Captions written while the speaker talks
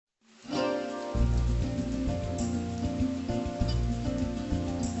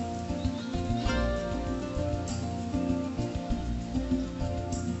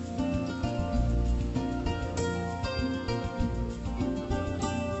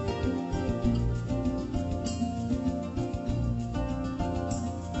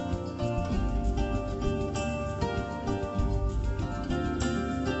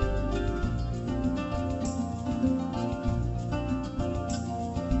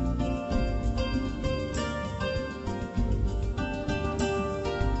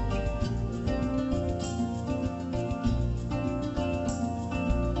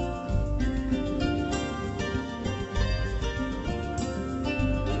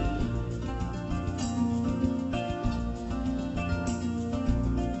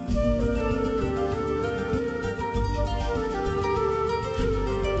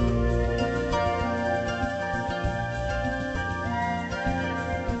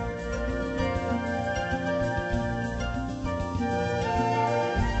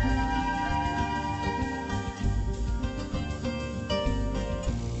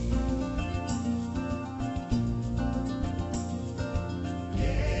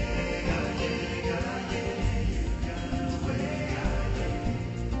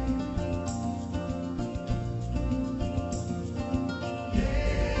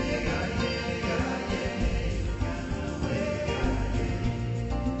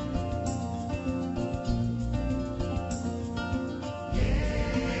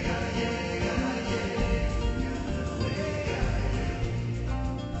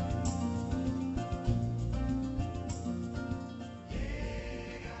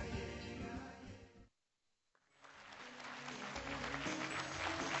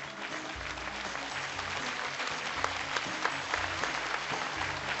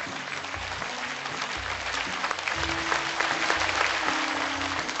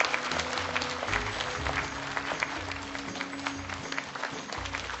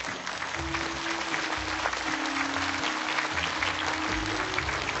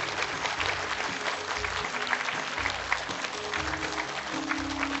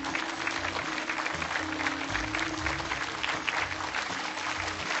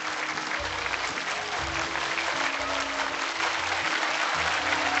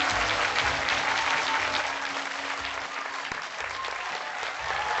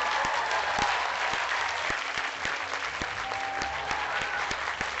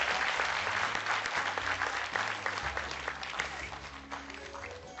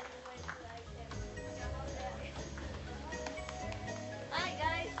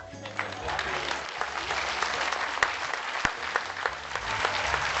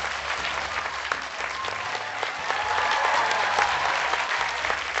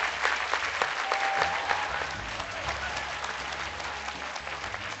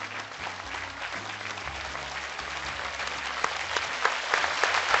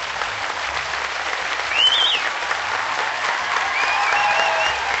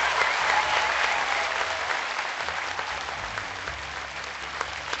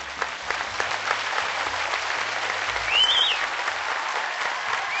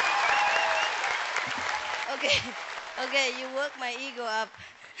you work my ego up.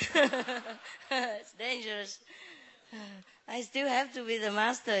 It's dangerous. I still have to be the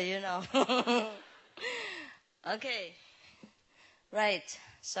master, Okay. Right.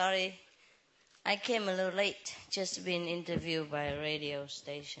 Sorry. I came a little late. Just been interviewed by a radio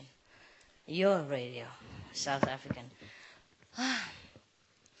station. Your radio, South African.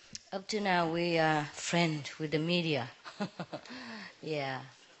 Up to now, we are friend with the media. Yeah.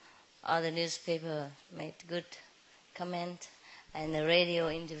 All the newspaper made good comment, and the radio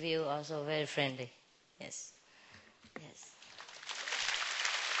interview also very friendly. Yes. Yes.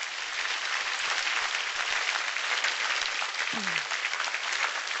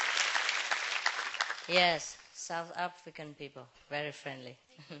 Yes, South African people, very friendly.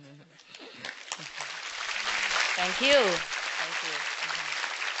 Thank you. Thank you.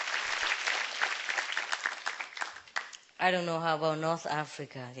 I don't know how about North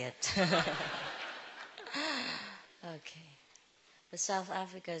Africa yet. Okay. But South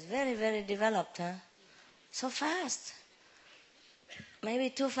Africa is very, very developed, huh? So fast.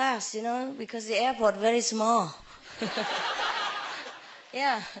 Maybe too fast, because the airport very small.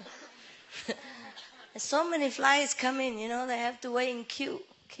 Yeah. So many flights come in, they have to wait in queue.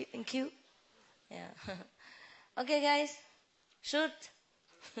 Keep in queue. Yeah. Okay, guys. Shoot.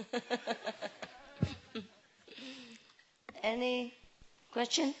 Any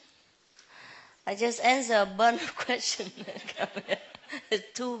question? I just answered a bunch of questions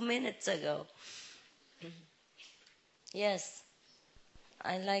 2 minutes ago. Yes.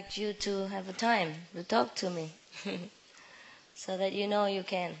 I'd like you to have a time to talk to me so that you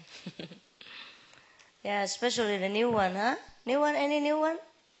can. Yeah, especially the new one, huh? New one, any new one?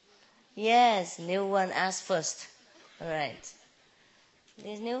 Yes, new one, ask first. All right.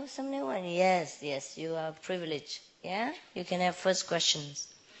 Some new one? Yes, you are privileged. Yeah? You can have first questions.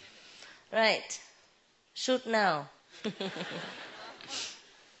 Right. Shoot now.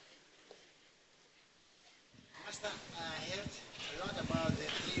 Master, I heard a lot about the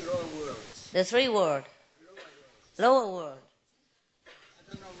three lower worlds. The three world. Lower world. I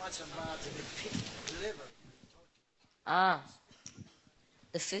don't know much about the fifth level.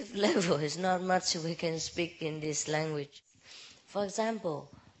 The fifth level is not much we can speak in this language. For example,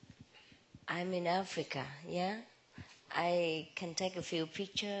 I'm in Africa, yeah? I can take a few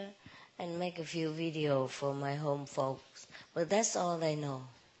pictures and make a few videos for my home folks, but that's all they know.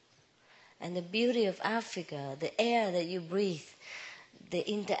 And the beauty of Africa, the air that you breathe, the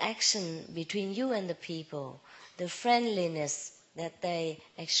interaction between you and the people, the friendliness that they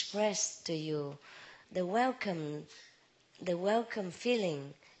express to you, the welcome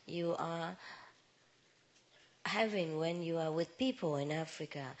feeling you are having when you are with people in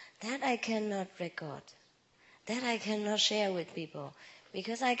Africa, that I cannot record. That I cannot share with people,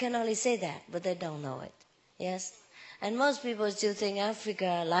 because I can only say that, but they don't know it. Yes? And most people still think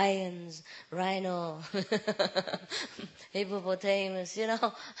Africa, lions, rhino, hippopotamus,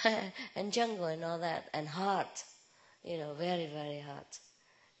 and jungle and all that, and hot, very, very hot.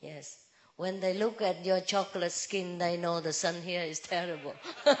 Yes. When they look at your chocolate skin, they know the sun here is terrible.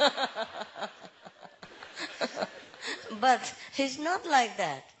 But it's not like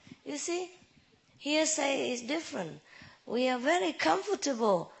that. You see? Hearsay is different. We are very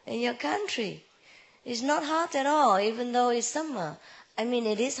comfortable in your country. It's not hot at all, even though it's summer. I mean,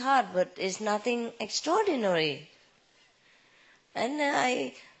 it is hot, but it's nothing extraordinary. And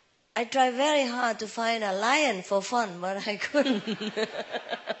I tried very hard to find a lion for fun, but I couldn't.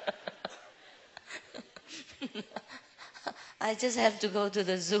 I just have to go to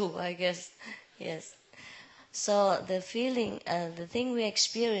the zoo, I guess. Yes. So the feeling, the thing we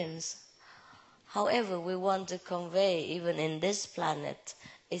experience, however we want to convey, even in this planet,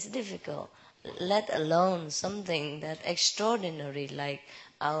 is difficult. Let alone something that extraordinary like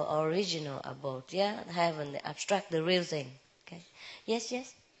our original abode, heaven, the abstract, the real thing. Okay. Yes.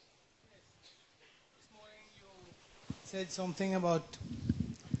 This morning you said something about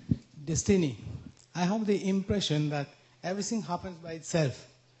destiny. I have the impression that everything happens by itself.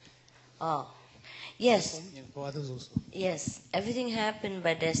 Oh, yes. For others also. Yes, everything happened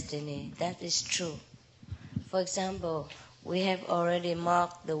by destiny. That is true. For example, we have already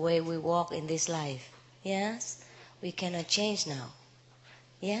marked the way we walk in this life. Yes? We cannot change now.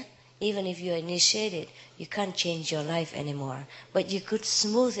 Yeah? Even if you are initiated, you can't change your life anymore. But you could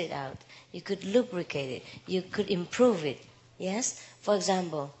smooth it out. You could lubricate it. You could improve it. Yes? For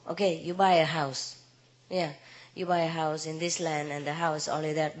example, okay, you buy a house. Yeah. You buy a house in this land, and the house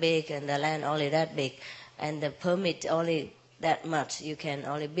only that big, and the land only that big, and the permit only that much. You can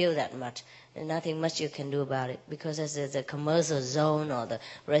only build that much. And nothing much you can do about it, because as the commercial zone or the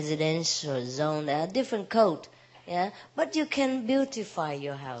residential zone, there are different codes. Yeah, but you can beautify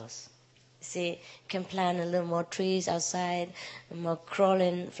your house. See, you can plant a little more trees outside, more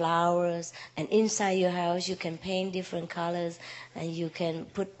crawling flowers, and inside your house you can paint different colors, and you can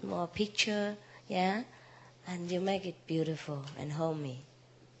put more picture, yeah, and you make it beautiful and homey.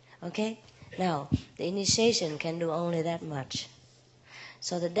 Okay? Now, the initiation can do only that much.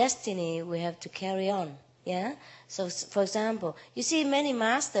 So the destiny we have to carry on. Yeah? So, for example, you see many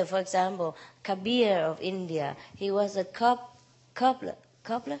masters, for example, Kabir of India, he was a cobbler.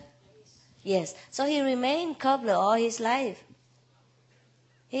 Cobbler? Yes. So he remained cobbler all his life.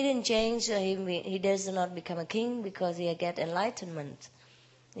 He didn't change, he does not become a king because he get enlightenment.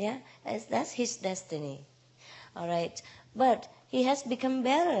 Yeah? That's his destiny. All right. But he has become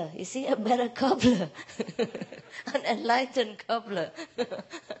better. You see, a better cobbler, an enlightened cobbler,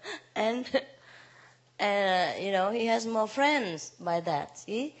 and he has more friends by that.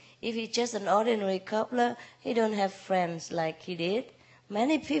 See, if he's just an ordinary cobbler, he don't have friends like he did.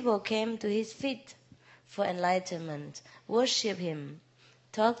 Many people came to his feet for enlightenment, worship him,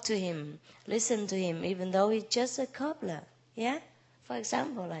 talk to him, listen to him, even though he's just a cobbler. Yeah, for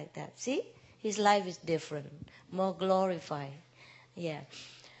example, like that. See, his life is different, more glorified. Yeah.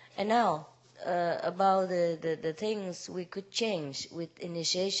 And now, about the things we could change with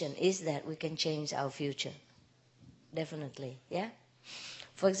initiation is that we can change our future. Definitely, yeah?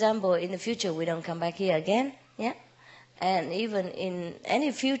 For example, in the future, we don't come back here again, yeah? And even in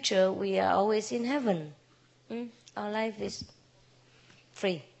any future, we are always in heaven. Our life is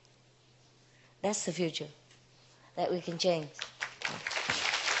free. That's the future that we can change.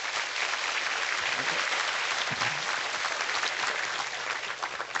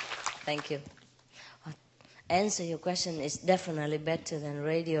 Thank you. Answer your question is definitely better than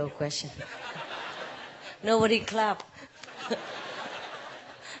radio question. Nobody clap.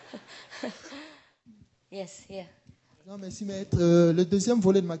 Yes, yeah. Non, merci maître. Le deuxième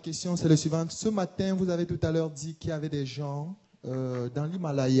volet de ma question, c'est le suivant. Ce matin, vous avez tout à l'heure dit qu'il y avait des gens dans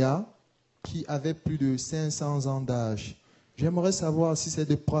l'Himalaya qui avaient plus de 500 ans d'âge. J'aimerais savoir si c'est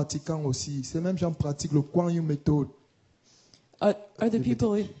des pratiquants aussi. Ces mêmes gens pratiquent le Kuan Yin method. Are the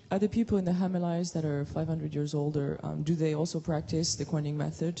people in the Himalayas that are 500 years older, do they also practice the Kuan Yin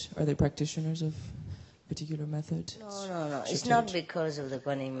method? Are they practitioners of particular method? No. It's not because of the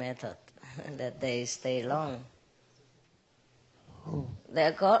Kuan Yin method that they stay long. Oh.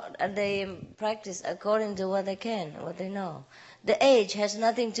 They practice according to what they can, what they know. The age has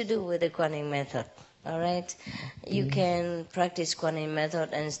nothing to do with the Kuan Yin method. All right, you can practice Kuan Yin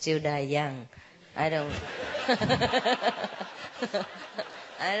method and still die young. I don't.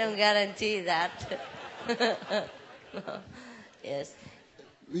 I don't guarantee that. Yes.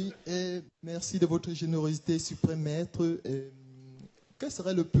 Oui, merci de votre générosité, suprême maître. Quel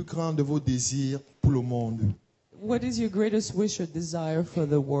serait le plus grand de vos désirs pour le monde? What is your greatest wish or desire for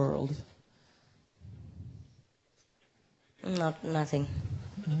the world? Nothing.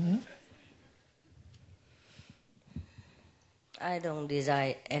 Mm-hmm. I don't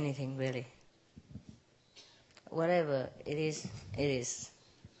desire anything really. Whatever it is, it is.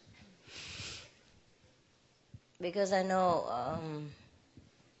 Because I know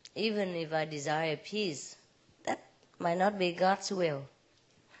even if I desire peace, that might not be God's will.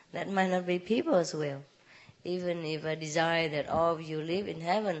 That might not be people's will. Even if I desire that all of you live in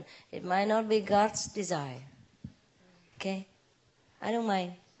heaven, it might not be God's desire. Okay? I don't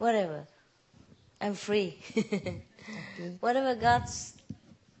mind. Whatever. I'm free. Okay. Whatever God's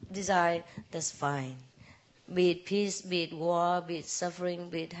desire, that's fine. Be it peace, be it war, be it suffering,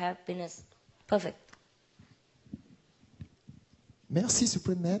 be it happiness. Perfect. Merci,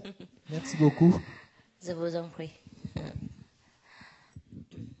 suprême maître. Merci beaucoup. Je vous en prie.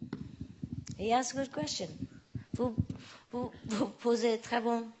 He asked a good question. Vous posez très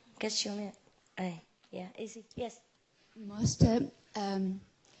bonne question. Yeah, easy. Yes. Master,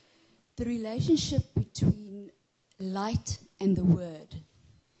 the relationship between light and the word,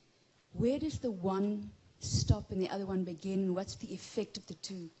 where does the one stop and the other one begin? What's the effect of the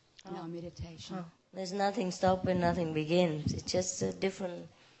two in our meditation? Oh, there's nothing stop and nothing begins. It's just a different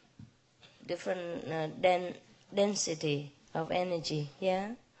density of energy.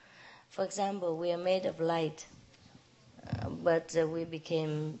 Yeah. For example, we are made of light, but we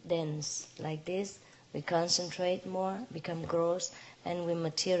became dense like this. We concentrate more, become gross, and we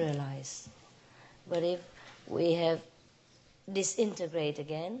materialize. But if we have disintegrate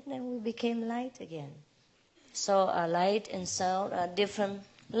again, then we became light again. So our light and sound are different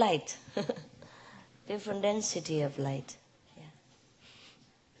light, different density of light. Yeah.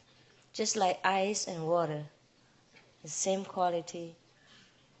 Just like ice and water, the same quality,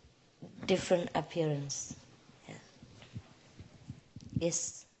 different appearance. Yeah.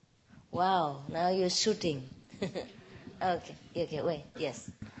 Yes. Wow, now you're shooting. Okay, wait, yes.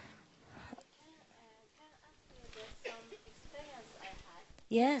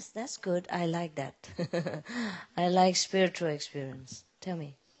 Yes, that's good. I like that. I like spiritual experience. Tell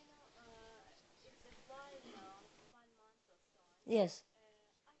me. Yes.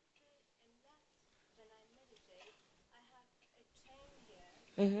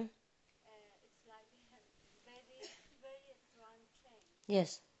 Mm-hmm.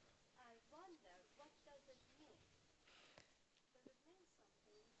 Yes.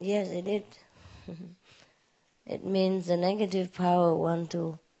 Yes, it did. It means the negative power want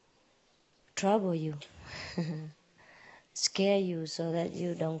to trouble you, scare you so that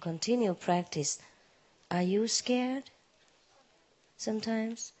you don't continue practice. Are you scared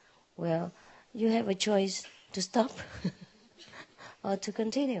sometimes? Well, you have a choice to stop or to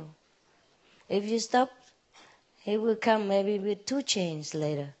continue. If you stop, he will come maybe with two chains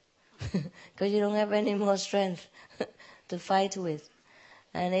later because you don't have any more strength to fight with.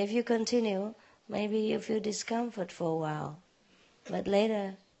 And if you continue, maybe you feel discomfort for a while, but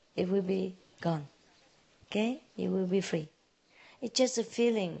later it will be gone. Okay? You will be free. It's just a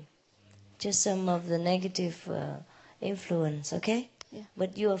feeling, just some of the negative influence, okay? Yeah.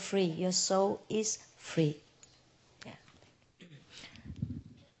 But you are free. Your soul is free. Yeah.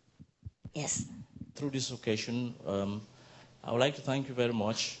 Yes. Through this occasion, I would like to thank you very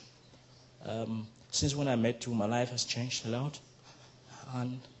much. Since when I met you, my life has changed a lot.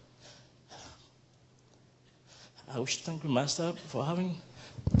 And I wish to thank you, Master, for having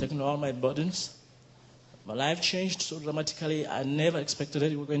taken all my burdens. My life changed so dramatically. I never expected that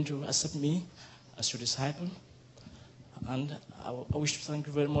you were going to accept me as your disciple. And I wish to thank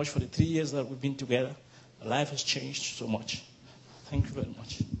you very much for the 3 years that we've been together. My life has changed so much. Thank you very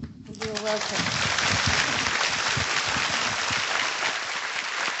much. You're welcome.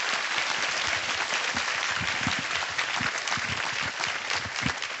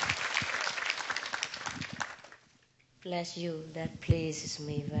 Bless you. That pleases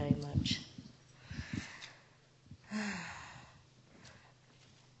me very much.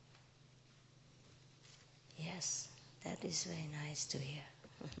 Yes, that is very nice to hear.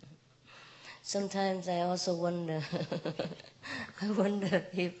 Sometimes I also wonder, I wonder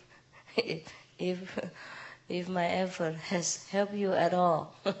if if my effort has helped you at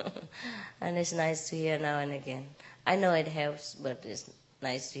all. And it's nice to hear now and again. I know it helps, but it's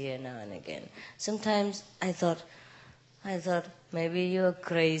nice to hear now and again. Sometimes I thought maybe you're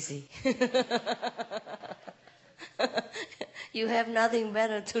crazy. You have nothing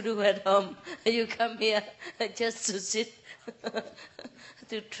better to do at home. You come here just to sit,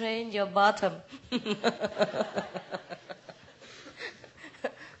 to train your bottom.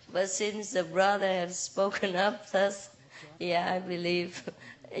 But since the brother has spoken up thus, yeah, I believe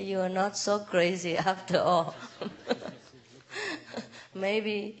you are not so crazy after all.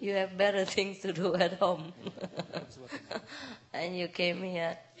 Maybe you have better things to do at home. And you came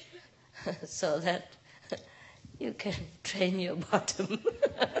here so that you can train your bottom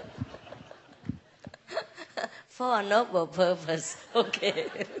for a noble purpose. Okay.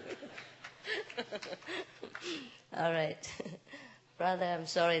 All right. Brother, I'm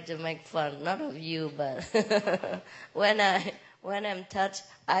sorry to make fun, not of you, but when I'm touched,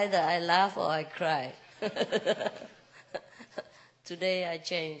 either I laugh or I cry. Today I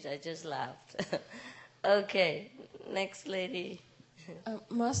changed, I just laughed. Okay, next lady.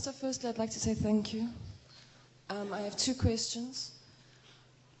 Master, first I'd like to say thank you. I have two questions.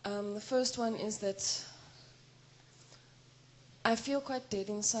 The first one is that I feel quite dead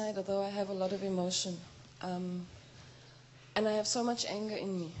inside, although I have a lot of emotion. And I have so much anger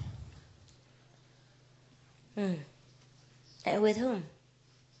in me. And with whom?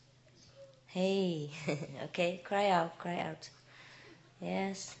 Hey, okay, cry out, cry out.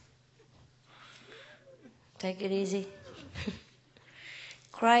 Yes. Take it easy.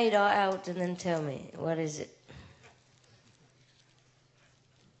 Cry it all out and then tell me, what is it?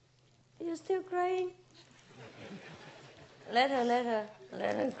 You're still crying? Let her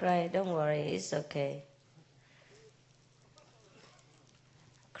cry. Don't worry, it's okay.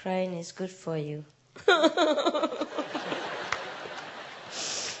 Crying is good for you. I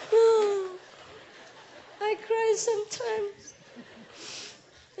cry sometimes.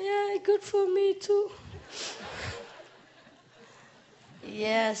 Yeah, good for me too.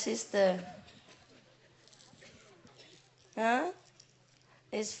 Yeah, sister. Huh?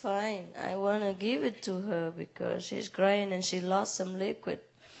 It's fine. I want to give it to her because she's crying and she lost some liquid.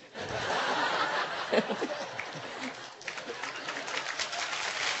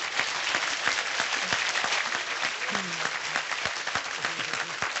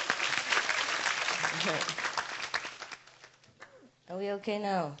 you okay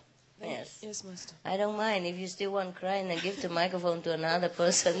now? Yes. Yes, Master. I don't mind if you still want to cry and then give the microphone to another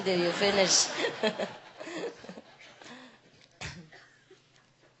person till you finish.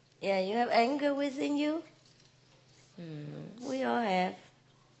 Yeah, you have anger within you? We all have.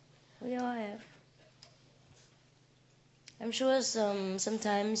 We all have. I'm sure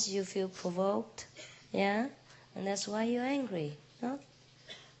sometimes you feel provoked, yeah? And that's why you're angry, no?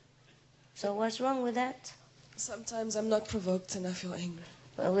 So what's wrong with that? Sometimes I'm not provoked and I feel angry.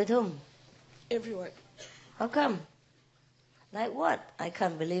 With whom? Everywhere. How come? Like what? I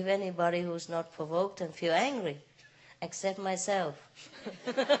can't believe anybody who's not provoked and feel angry, except myself.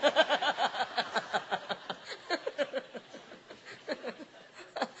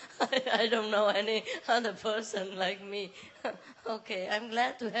 I don't know any other person like me. Okay, I'm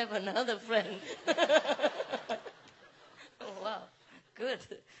glad to have another friend. Wow, good.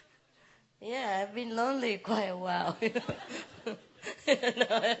 Yeah, I've been lonely quite a while.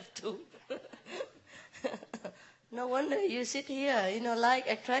 Now I have two. No wonder you sit here, like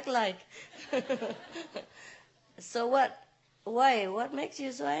attract like. So what? Why? What makes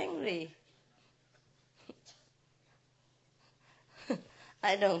you so angry?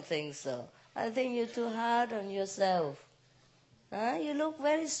 I don't think so. I think you're too hard on yourself. Huh? You look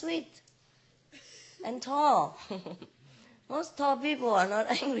very sweet and tall. Most tall people are not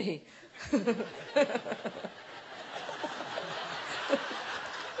angry. Why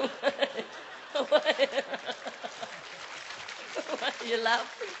are you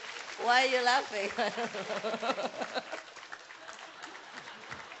laughing? Why are you laughing?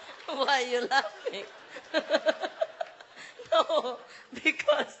 Why are you laughing? No,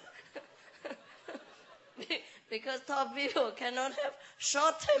 because tall people cannot have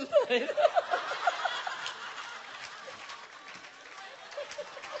short temper.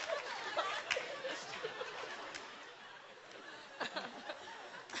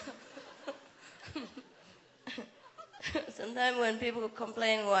 Sometimes when people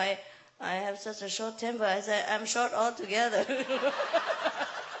complain why I have such a short temper, I say I'm short altogether.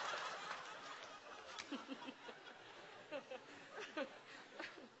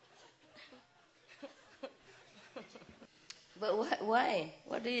 But why?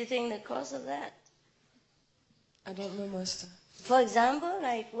 What do you think the cause of that? I don't know, Master. For example,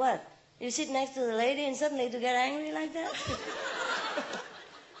 like what? You sit next to the lady and suddenly to get angry like that?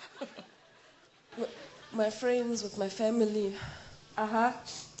 My friends, with my family, Uh-huh.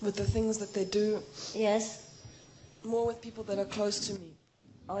 with the things that they do, Yes. more with people that are close to me.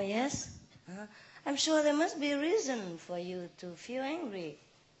 Oh, yes? I'm sure there must be a reason for you to feel angry.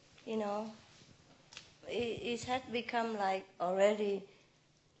 It has become like already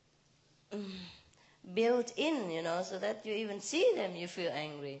built in, so that you even see them, you feel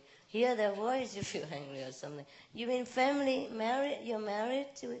angry. Hear their voice, you feel angry or something. You mean family, married? You're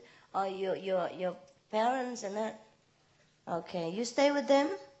married to, or your parents and that? Okay, you stay with them?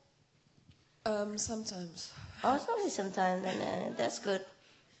 Sometimes. Oh, it's only sometimes, then that's good.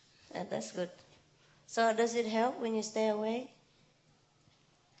 That's good. So does it help when you stay away?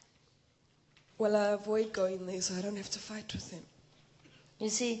 Well, I avoid going there so I don't have to fight with them. You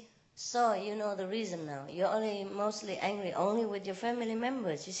see, so you know the reason now. You're only mostly angry only with your family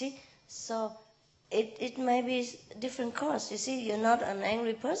members, you see? So it may be different cause. You see, you're not an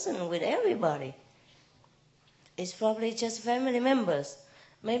angry person with everybody. It's probably just family members.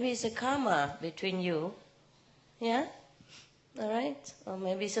 Maybe it's a karma between you. Yeah? All right? Or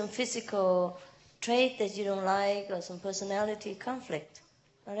maybe some physical trait that you don't like or some personality conflict.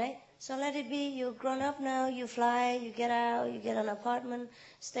 All right? So let it be. You're grown up now. You fly. You get out. You get an apartment.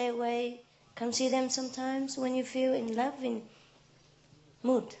 Stay away. Come see them sometimes when you feel in loving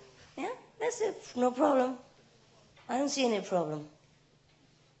mood. Yeah? That's it. No problem. I don't see any problem.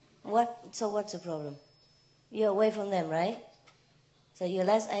 What? So what's the problem? You're away from them, right? So you're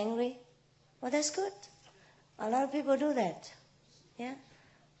less angry? Well, that's good. A lot of people do that. Yeah?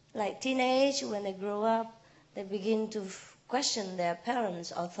 Like teenage, when they grow up, they begin to question their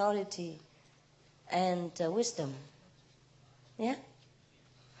parents' authority and wisdom. Yeah?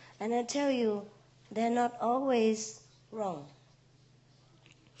 And I tell you, they're not always wrong.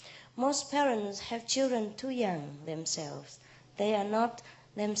 Most parents have children too young themselves. They are not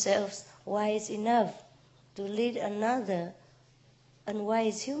themselves wise enough to lead another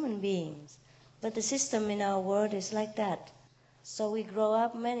unwise human beings. But the system in our world is like that. So we grow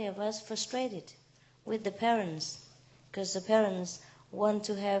up, many of us, frustrated with the parents, because the parents want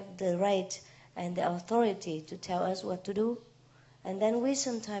to have the right and the authority to tell us what to do. And then we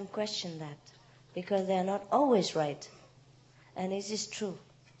sometimes question that, because they are not always right. And it is true.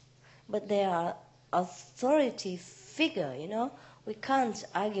 But they are authority figure, We can't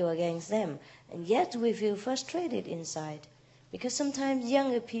argue against them. And yet we feel frustrated inside. Because sometimes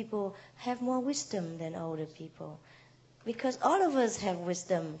younger people have more wisdom than older people. Because all of us have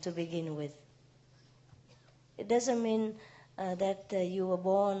wisdom to begin with. It doesn't mean that you were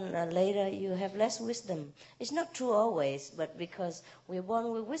born later, you have less wisdom. It's not true always, but because we're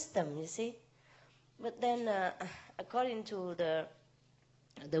born with wisdom, you see. But then, according to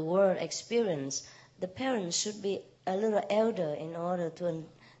the world experience, the parents should be a little elder in order to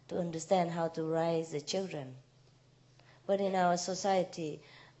understand how to raise the children. But in our society,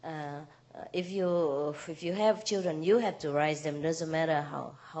 if you have children, you have to raise them. Doesn't matter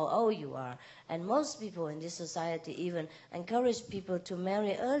how old you are. And most people in this society even encourage people to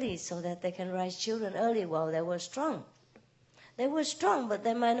marry early so that they can raise children early while they were strong. They were strong, but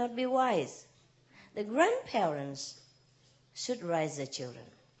they might not be wise. The grandparents should raise the children.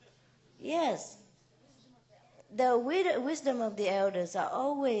 Yes. The wisdom of the elders are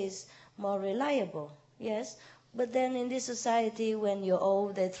always more reliable. Yes. But then in this society, when you're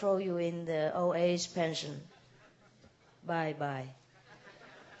old, they throw you in the old age pension. Bye-bye.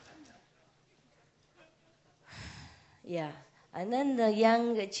 Yeah. And then the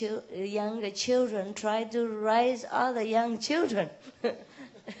younger children try to raise other young children.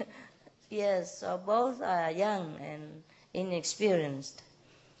 Yes, so both are young and inexperienced.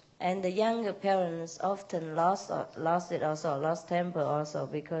 And the younger parents often lost temper also,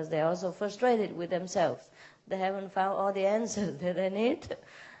 because they're also frustrated with themselves. They haven't found all the answers that they need.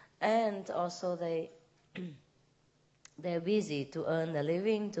 And also they're busy to earn a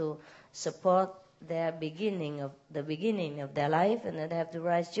living, to support the beginning of their life, and they have to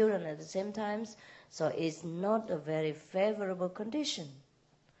raise children at the same time. So it's not a very favorable condition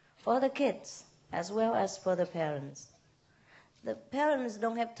for the kids as well as for the parents. The parents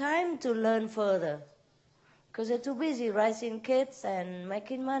don't have time to learn further because they're too busy raising kids and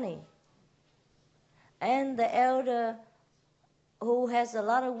making money. And the elder, who has a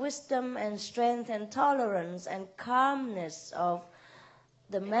lot of wisdom and strength and tolerance and calmness of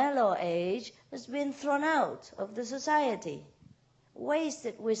the mellow age, has been thrown out of the society.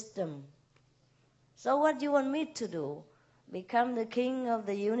 Wasted wisdom. So what do you want me to do? Become the king of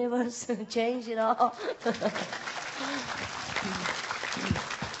the universe and change it all?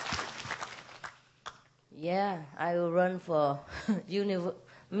 Yeah, I will run for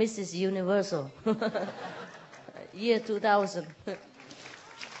Mrs. Universal. Year 2000.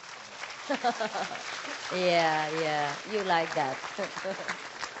 Yeah, you like that.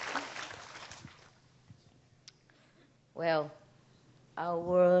 Well, our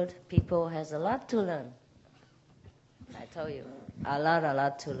world, people has a lot to learn. I told you, a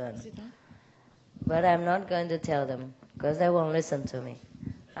lot to learn. But I'm not going to tell them, because they won't listen to me.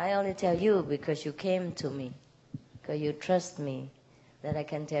 I only tell you because you came to me, because you trust me that I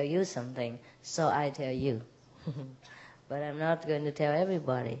can tell you something, so I tell you. But I'm not going to tell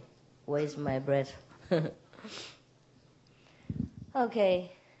everybody. Waste my breath.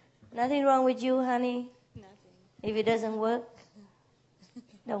 Okay. Nothing wrong with you, honey? Nothing. If it doesn't work,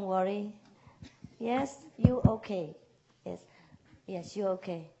 don't worry. Yes, you okay. Yes, you're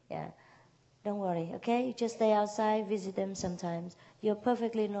okay. Yeah. Don't worry, okay? You just stay outside, visit them sometimes. You're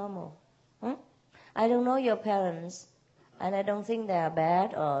perfectly normal. I don't know your parents, and I don't think they are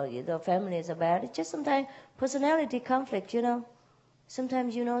bad or their families are bad. It's just sometimes personality conflict, you know.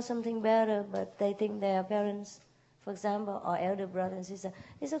 Sometimes you know something better, but they think they are parents, for example, or elder brother and sister.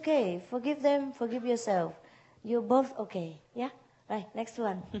 It's okay. Forgive them. Forgive yourself. You're both okay. Yeah? Right, next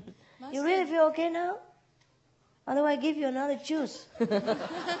one. You really feel okay now? Otherwise, I give you another juice.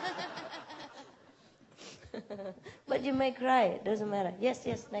 But you may cry. It doesn't matter. Yes,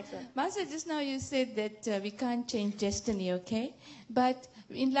 next one. Master, just now you said that we can't change destiny, okay? But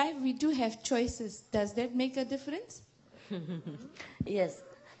in life we do have choices. Does that make a difference? Yes.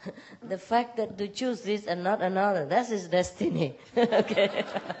 The fact that to choose this and not another, that's his destiny. Okay.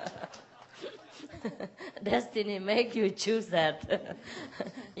 Destiny make you choose that.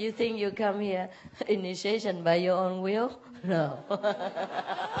 You think you come here initiation by your own will? No.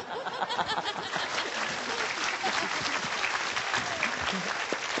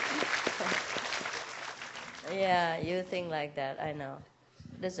 Yeah, you think like that, I know.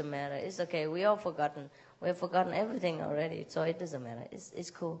 Doesn't matter. It's okay. We all forgotten. We've forgotten everything already, so it doesn't matter. It's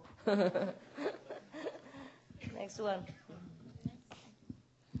cool. Next one.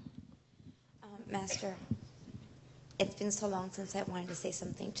 Master, it's been so long since I wanted to say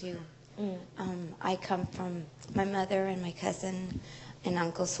something to you. I come from my mother and my cousin and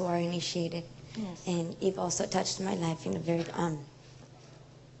uncles who are initiated. Yes. And you've also touched my life in a very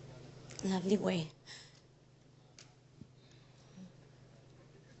lovely way.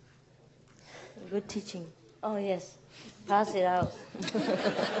 good teaching. Oh, yes. Pass it out.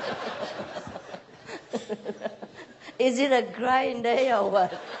 Is it a crying day or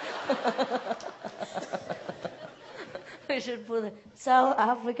what? We should put South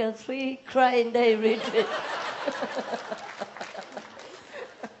Africa 3 crying day retreat.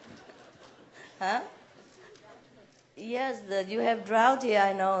 Huh? Yes, you have drought here,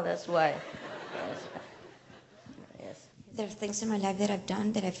 I know, that's why. Yes. Yes. There's things in my life that I've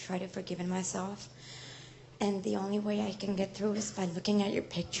done that I've tried to forgive myself. And the only way I can get through is by looking at your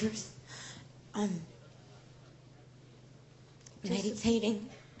pictures. Meditating.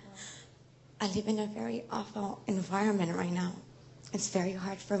 I live in a very awful environment right now. It's very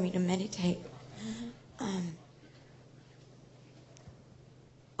hard for me to meditate.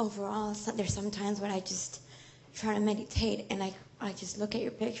 Overall, there's some times when I just try to meditate and I just look at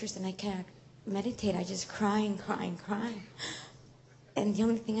your pictures and I can't meditate. I just cry and cry and cry. And the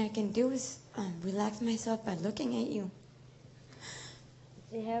only thing I can do is relax myself by looking at you.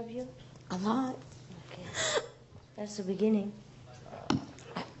 Does he have you? A lot. Okay. That's the beginning.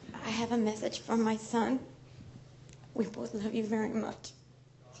 I have a message from my son. We both love you very much.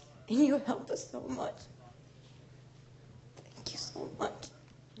 And you help us so much. Thank you so much.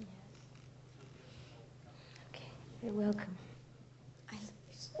 Yes. Okay, you're welcome. I love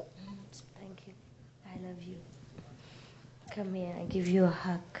you so much. Thank you. I love you. Come here, I give you a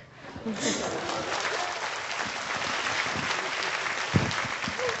hug.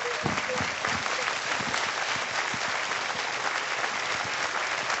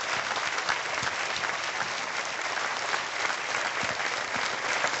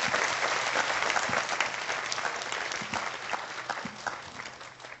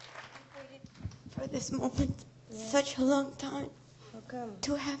 For this moment, such a long time. How come?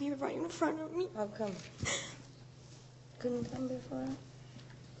 To have you right in front of me. How come? Couldn't come before?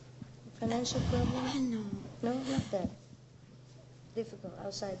 Financial problem? No. No, not that. Difficult,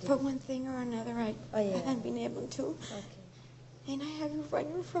 outside. For one thing or another, I yeah. haven't been able to. Okay. And I have you right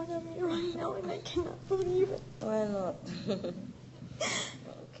in front of me right now, and I cannot believe it. Why not?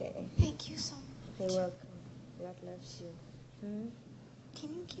 Okay. Thank you so much. You're welcome. God loves you. Hmm?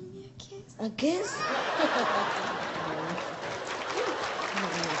 Can you give me a kiss? A kiss?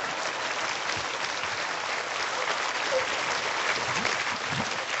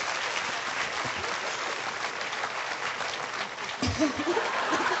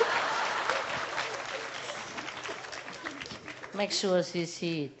 Make sure she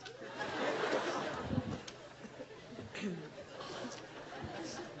sees it.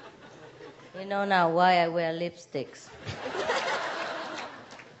 You know now why I wear lipsticks.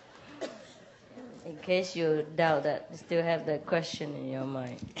 In case you doubt that, you still have that question in your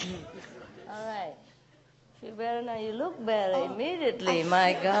mind. All right. Feel better now? You look better immediately,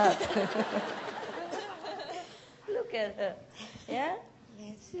 my God. Look at her. Yeah?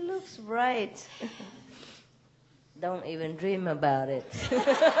 Yes. She looks bright. Don't even dream about it.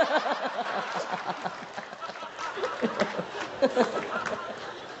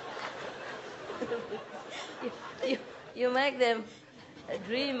 you make them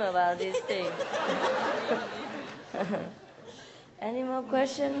dream about these things. Any more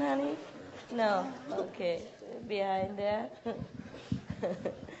questions, honey? No? Okay. Behind there.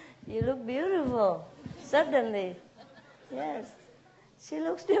 You look beautiful. Suddenly. Yes. She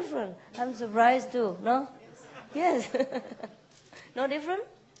looks different. I'm surprised too. No? Yes. No different?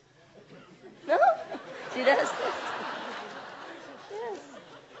 No? She does. Yes.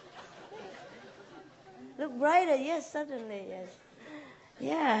 Look brighter, yes, suddenly, yes.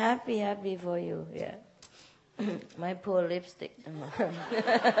 Yeah, happy for you, yeah. My poor lipstick.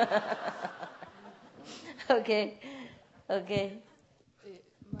 Okay.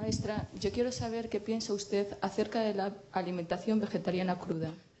 Maestra, yo quiero saber qué piensa usted acerca de la alimentación vegetariana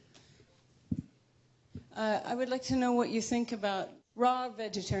cruda. I would like to know what you think about raw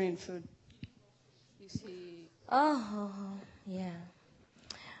vegetarian food. You see... Oh, yeah.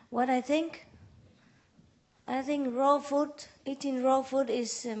 What I think raw food, eating raw food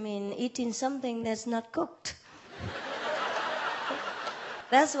is, eating something that's not cooked.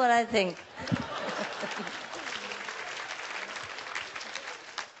 That's what I think.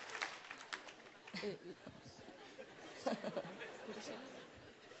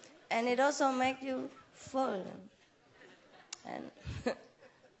 And it also makes you full. And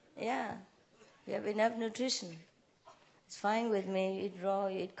yeah, you have enough nutrition. It's fine with me. You eat raw,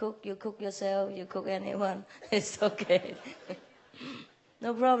 you eat cook, you cook yourself, you cook anyone. It's okay.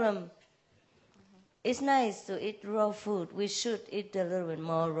 No problem. It's nice to eat raw food. We should eat a little bit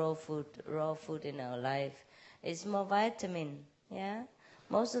more raw food in our life. It's more vitamin, yeah?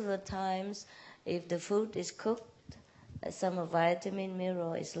 Most of the times If the food is cooked, some vitamin,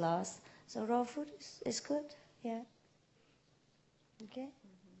 mineral is lost. So raw food is good. Yeah. Okay.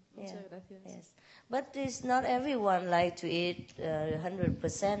 Yeah. Muchas gracias. Yes. But it's not everyone like to eat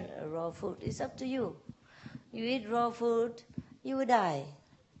 100% raw food. It's up to you. You eat raw food, you will die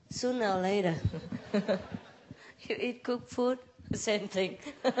sooner or later. You eat cooked food, same thing.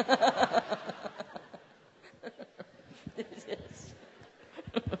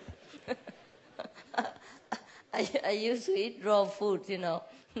 I used to eat raw food,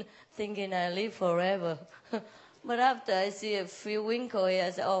 thinking I live forever. But after I see a few wrinkles here, I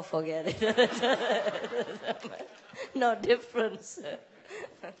say, oh, forget it. No difference.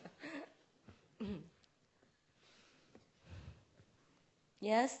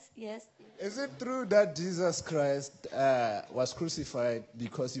 Yes. Is it true that Jesus Christ was crucified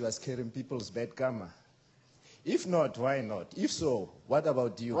because he was carrying people's bad karma? If not, why not? If so, what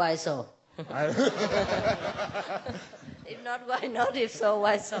about you? Why so? If not, why not? If so,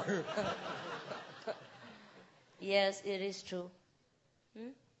 why so? Yes, it is true.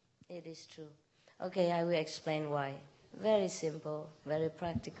 It is true. Okay, I will explain why. Very simple, very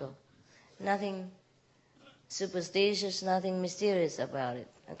practical. Nothing superstitious, nothing mysterious about it.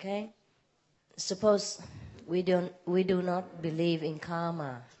 Okay? Suppose we do not believe in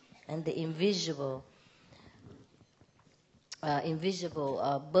karma and the invisible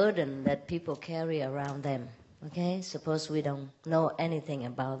burden that people carry around them. Okay? Suppose we don't know anything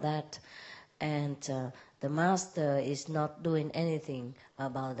about that, and the master is not doing anything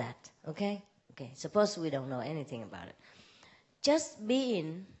about that. Okay? Okay. Suppose we don't know anything about it. Just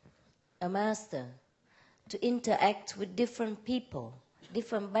being a master to interact with different people,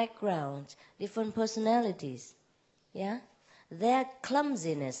 different backgrounds, different personalities. Yeah? Their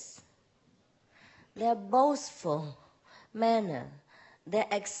clumsiness, their boastful manner, their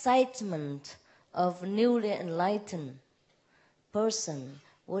excitement of newly enlightened person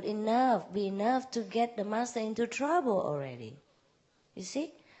would be enough to get the master into trouble already. You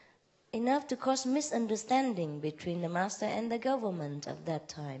see? Enough to cause misunderstanding between the master and the government of that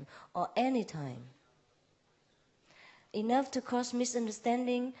time or any time. Enough to cause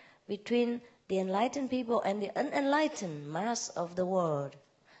misunderstanding between the enlightened people and the unenlightened mass of the world.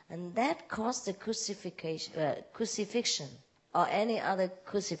 And that caused the crucifixion or any other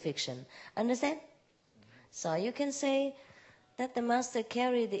crucifixion. Understand? So you can say that the master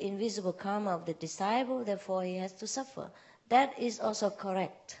carried the invisible karma of the disciple, therefore he has to suffer. That is also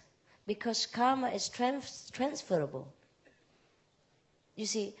correct, because karma is transferable. You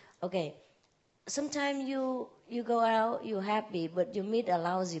see, okay, sometimes you go out, you're happy, but you meet a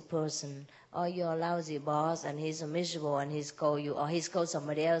lousy person, or you're a lousy boss, and he's miserable, and he scold you, or he scold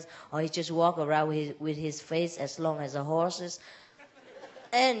somebody else, or he just walk around with his face as long as a horse's,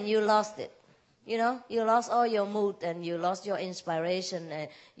 and you lost it. You lost all your mood, and you lost your inspiration, and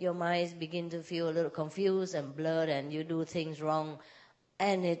your mind begin to feel a little confused and blurred, and you do things wrong,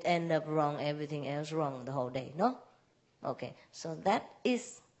 and it end up wrong, everything else wrong the whole day, no? Okay, so that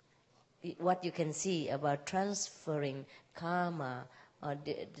is what you can see about transferring karma or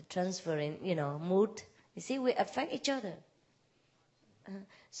the transferring, mood. You see, we affect each other.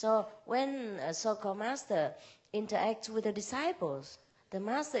 So when a so-called master interacts with the disciples, the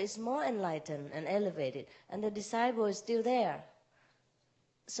master is more enlightened and elevated, and the disciple is still there.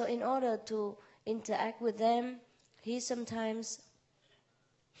 So in order to interact with them, he sometimes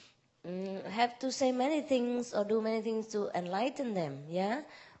have to say many things or do many things to enlighten them, yeah?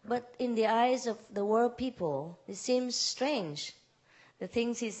 But in the eyes of the world people, it seems strange. The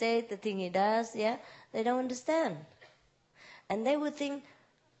things he said, the thing he does, yeah, they don't understand. And they would think,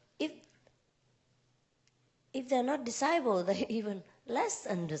 if they're not disciples, they're even less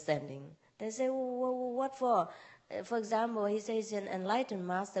understanding. They say, well, what for? For example, he says he's an enlightened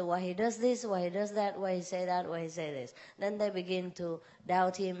master, why he does this, why he does that, why he say that, why he say this. Then they begin to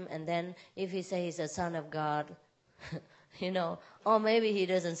doubt him, and then if he says he's a son of God, or maybe he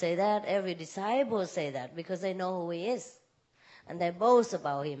doesn't say that, every disciple say that because they know who he is. And they boast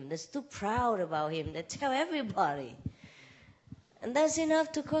about him. They're too proud about him. They tell everybody. And that's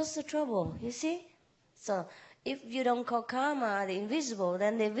enough to cause the trouble, you see? So if you don't call karma the invisible,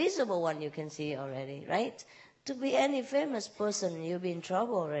 then the visible one you can see already, right? To be any famous person, you'll be in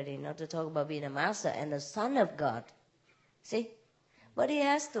trouble already, not to talk about being a master and a son of God. See? But he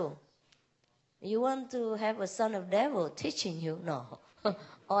has to. You want to have a son of devil teaching you? No.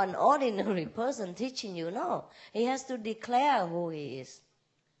 Or an ordinary person teaching you? No. He has to declare who he is.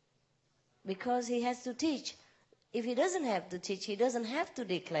 Because he has to teach. If he doesn't have to teach, he doesn't have to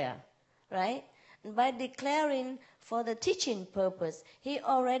declare. Right? And by declaring for the teaching purpose, he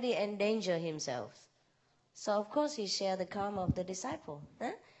already endangered himself. So of course he shared the karma of the disciple.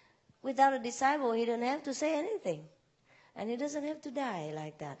 Huh? Without a disciple, he don't have to say anything. And he doesn't have to die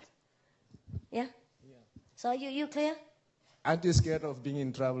like that. Yeah? So you clear? Aren't you scared of being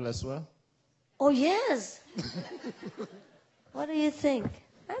in trouble as well? Oh, yes. What do you think?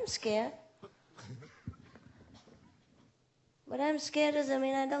 I'm scared. But I'm scared doesn't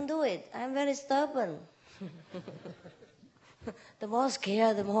mean I don't do it. I'm very stubborn. The more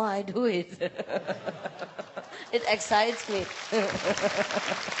scared, the more I do it. It excites me.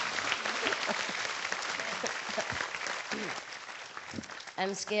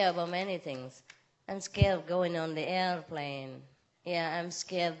 I'm scared about many things. I'm scared of going on the airplane. Yeah, I'm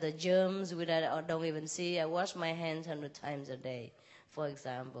scared of the germs which I don't even see. I wash my hands 100 times a day, for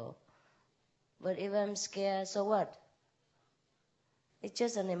example. But if I'm scared, so what? It's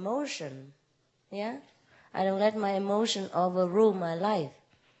just an emotion. Yeah? I don't let my emotion overrule my life.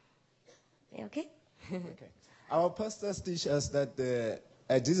 Okay? Okay. Our pastors teach us that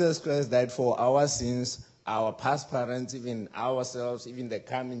Jesus Christ died for our sins, our past parents, even ourselves, even the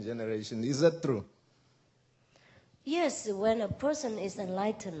coming generation. Is that true? Yes, when a person is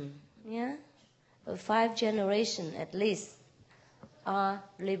enlightened, yeah, 5 generations at least are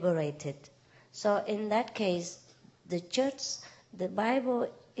liberated. So in that case, the church, the Bible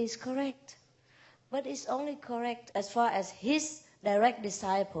is correct. But it's only correct as far as his direct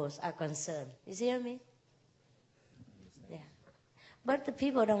disciples are concerned. You see what I mean? Yeah. But the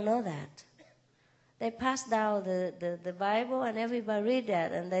people don't know that. They pass down the Bible and everybody read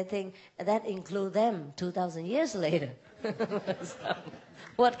that and they think that includes them 2,000 years later. So,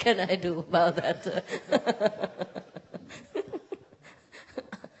 what can I do about that?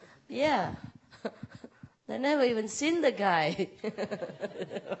 Yeah. They never even seen the guy.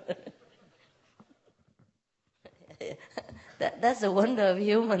 That's the wonder of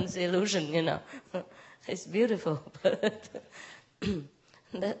humans' illusion, you know. It's beautiful, but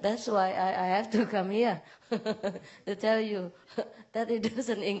that's why I have to come here to tell you that it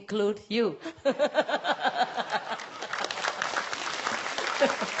doesn't include you.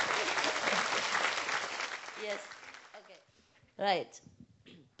 Yes. Okay. Right.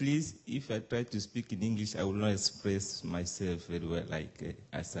 Please, if I try to speak in English, I will not express myself very well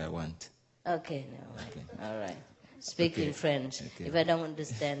as I want. Okay, no. Okay. All right. Speak in French. Okay. If I don't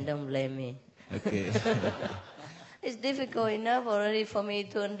understand, don't blame me. Okay. It's difficult enough already for me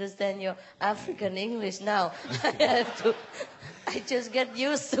to understand your African English now. I just get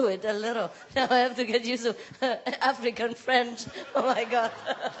used to it a little. Now I have to get used to African French. Oh my God.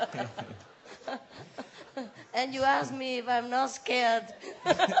 And you ask me if I'm not scared.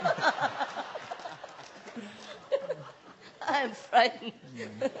 I'm frightened.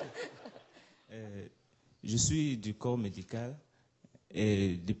 Je suis du corps médical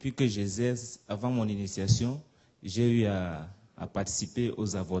et depuis que j'exerce, avant mon initiation, j'ai eu à participer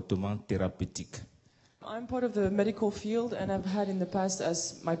aux avortements thérapeutiques. I'm part of the medical field and I've had in the past,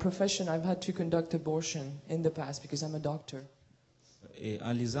 as my profession, I've had to conduct abortion in the past because I'm a doctor. Et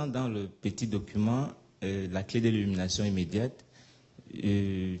en lisant dans le petit document la clé de l'illumination immédiate,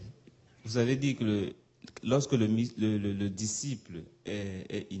 vous avez dit que lorsque le disciple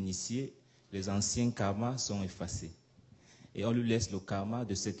est initié, les anciens karmas sont effacés et on lui laisse le karma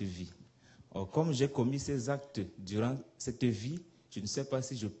de cette vie. Or, comme j'ai commis ces actes durant cette vie, je ne sais pas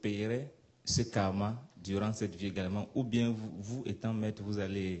si je paierai ce karma durant cette vie également, ou bien vous étant maître, vous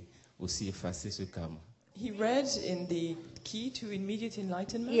allez aussi effacer ce karma. He read in the Key to Immediate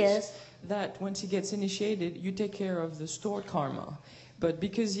Enlightenment that once he gets initiated, you take care of the stored karma. But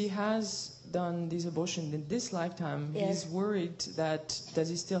because he has done these abortions in this lifetime, he's worried that does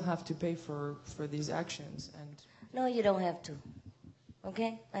he still have to pay for these actions? And no, you don't have to.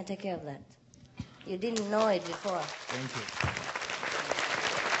 Okay? I take care of that. You didn't know it before. Thank you.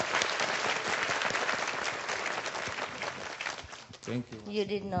 Thank you. You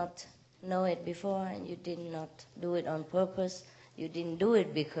did not know it before and you did not do it on purpose. You didn't do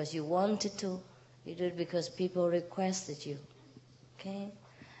it because you wanted to. You did it because people requested you. Okay?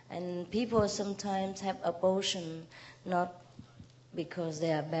 And people sometimes have abortion not because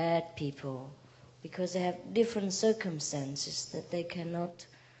they are bad people, because they have different circumstances that they cannot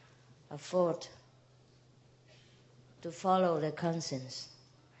afford to follow their conscience,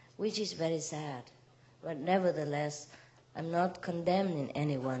 which is very sad. But nevertheless, I'm not condemning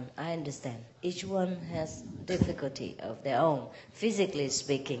anyone. I understand. Each one has difficulty of their own, physically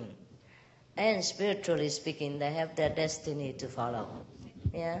speaking. And spiritually speaking, they have their destiny to follow.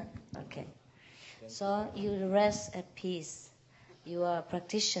 Yeah? Okay. So you rest at peace. You are a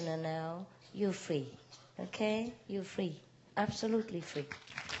practitioner now. you're free. Okay? You're free. Absolutely free.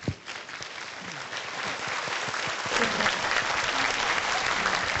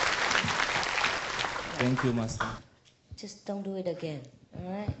 Thank you, Master. Just don't do it again.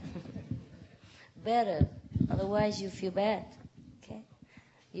 All right? Better. Otherwise, you feel bad. Okay?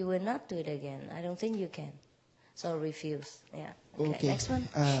 You will not do it again. I don't think you can. So refuse. Yeah. Okay. Next one.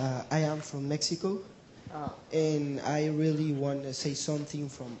 I am from Mexico. Oh. And I really want to say something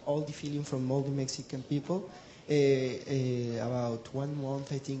from all the feeling from all the Mexican people. About 1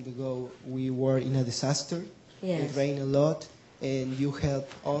 month, I think, ago, we were in a disaster. Yes. It rained a lot, and you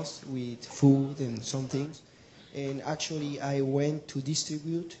helped us with food and some things. And actually, I went to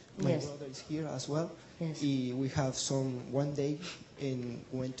distribute. My Yes. brother is here as well. Yes. We have some one day and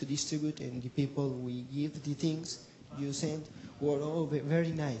went to distribute, and the people we give the things you sent were all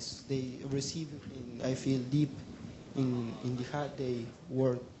very nice. They received, and I feel deep in the heart. They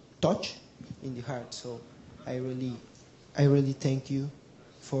were touched in the heart. So I really thank you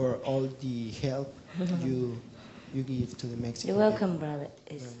for all the help you give to the Mexican. You're welcome, brother.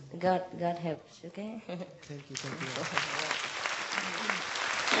 It's God helps. Okay. Thank you.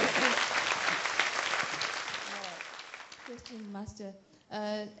 Question, Master.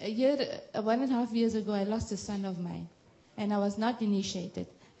 1.5 years ago, I lost a son of mine, and I was not initiated.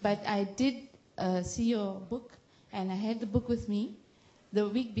 But I did see your book, and I had the book with me the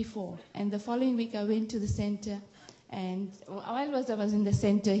week before. And the following week, I went to the center, and while I was in the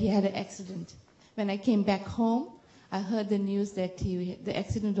center, he had an accident. When I came back home, I heard the news that the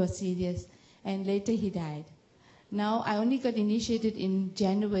accident was serious, and later he died. Now, I only got initiated in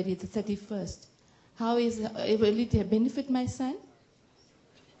January the 31st. How will it benefit my son?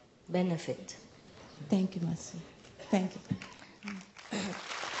 Benefit. Thank you, Master. Thank you.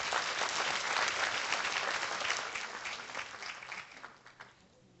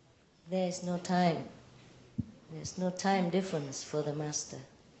 There is no time. There's no time difference for the Master.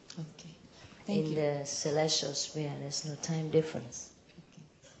 Okay. Thank In you. the celestial sphere, there's no time difference.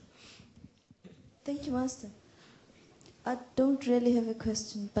 Thank you, Master. I don't really have a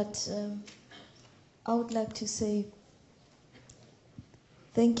question, but I would like to say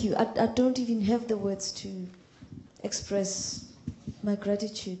thank you. I don't even have the words to express my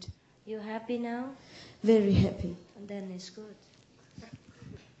gratitude. You happy now? Very happy. And then it's good.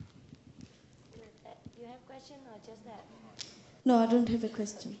 You have a question or just that? No, I don't have a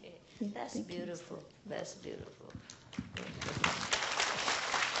question. Okay. Yeah, That's thank you, beautiful. That's beautiful.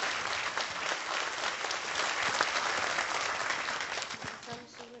 Some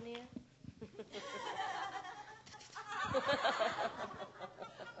souvenir?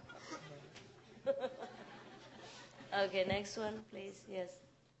 Okay, next one, please. Yes.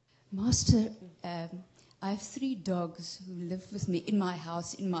 Master, I have 3 dogs who live with me in my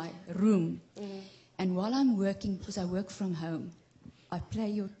house, in my room. Mhm. And while I'm working, because I work from home, I play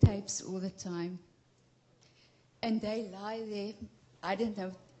your tapes all the time. And they lie there. I don't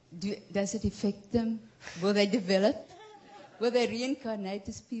know, does it affect them? Will they develop? Will they reincarnate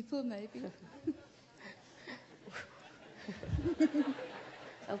as people, maybe?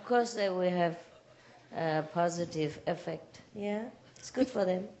 Of course, they will have a positive effect. Yeah, it's good for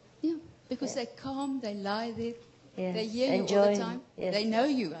them. Yeah, because they're calm, they lie there. Yeah. They hear you all Enjoying, the time. yes. They know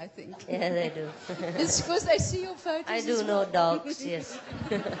you, I think. Yeah, they do. It's because they see your photos. I do as know well. dogs, yes.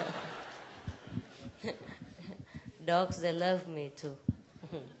 Dogs, they love me too.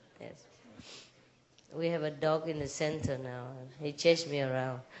 Yes. We have a dog in the center now. He chased me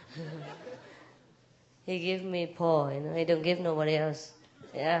around. He give me paw, he don't give nobody else.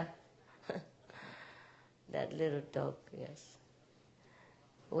 Yeah. That little dog, yes.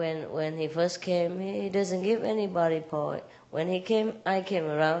 When he first came, he doesn't give anybody paw. When I came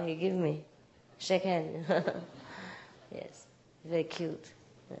around, he give me. Shake hand. Yes. Very cute.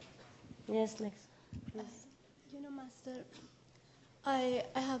 Yes, next. Yes. You know, Master, I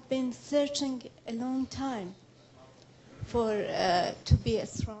have been searching a long time for to be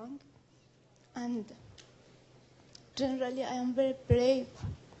strong, and generally I am very brave.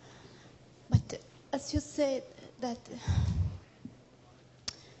 But as you said that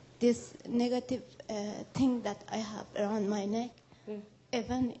this negative thing that I have around my neck,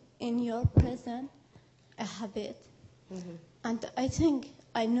 even in your presence, I have it. Mm-hmm. And I think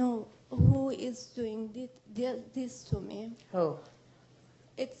I know who is doing this to me. Who?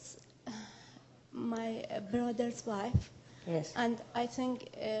 It's my brother's wife. Yes. And I think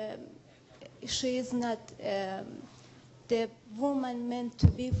she is not the woman meant to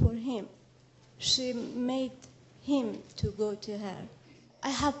be for him. She made him to go to her. I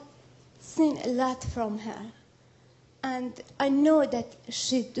have seen a lot from her. and I know that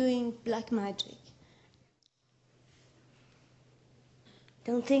she's doing black magic.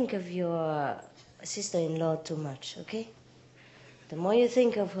 Don't think of your sister-in-law too much, okay? The more you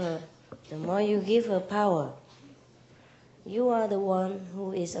think of her, the more you give her power. You are the one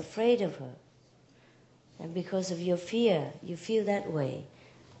who is afraid of her. And because of your fear, you feel that way.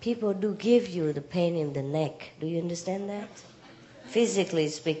 People do give you the pain in the neck. Do you understand that? Physically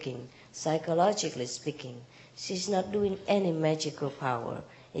speaking, psychologically speaking, she's not doing any magical power.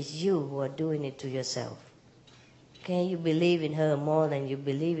 It's you who are doing it to yourself. Okay, you believe in her more than you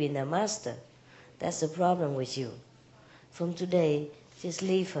believe in the master. That's the problem with you. From today, just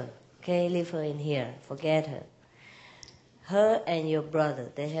leave her. Okay, leave her in here. Forget her. Her and your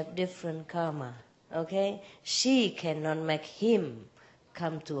brother, they have different karma. Okay? She cannot make him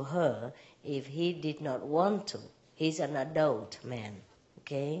come to her if he did not want to. He's an adult man.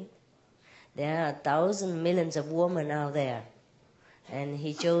 Okay? There are 1,000 millions of women out there. And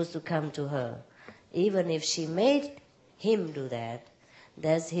he chose to come to her. Even if she made him do that,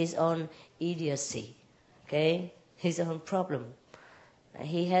 that's his own idiocy. Okay? His own problem.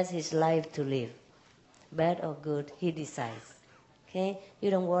 He has his life to live. Bad or good, he decides. Okay? You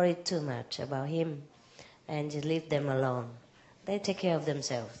don't worry too much about him. And just leave them alone. They take care of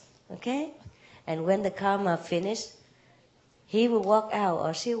themselves. Okay? And when the karma finishes, he will walk out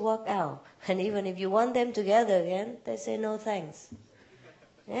or she will walk out. And even if you want them together again, they say no thanks.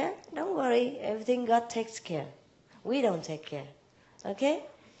 Yeah? Don't worry. Everything God takes care. We don't take care. Okay?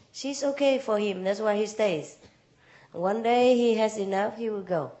 She's okay for him. That's why he stays. One day he has enough, he will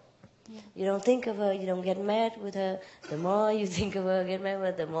go. Yeah. You don't think of her, you don't get mad with her. The more you think of her, get mad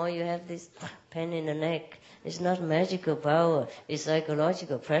with her, the more you have this pain in the neck. It's not magical power, it's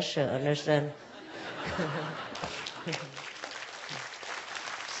psychological pressure, understand?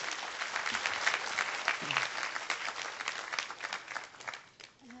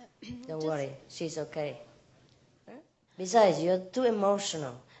 Don't worry, she's okay. Huh? Besides, you're too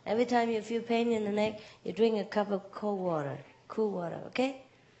emotional. Every time you feel pain in the neck, you drink a cup of cool water, okay?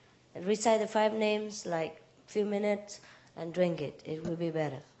 And recite the 5 names, like a few minutes, and drink it. It will be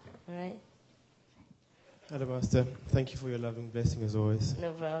better, all right? Hello, Master. Thank you for your loving blessing as always.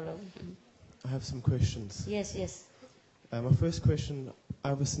 No problem. I have some questions. Yes, yes. My first question, I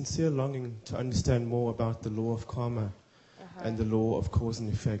have a sincere longing to understand more about the law of karma and the law of cause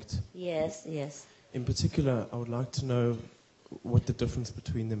and effect. Yes, yes. In particular, I would like to know what the difference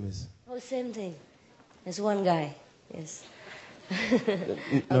between them is. Oh, same thing. There's one guy, yes.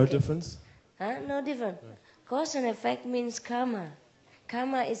 No difference? Huh? No different. Right. Cause and effect means karma.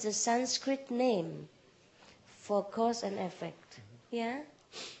 Karma is a Sanskrit name for cause and effect. Yeah?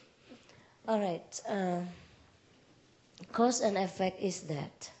 All right. Cause and effect is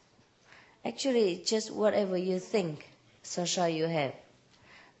that. Actually, just whatever you think, so shall you have.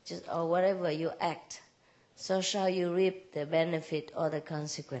 Or whatever you act, so shall you reap the benefit or the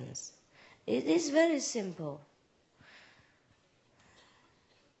consequence. It is very simple.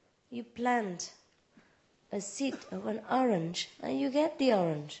 You plant a seed of an orange and you get the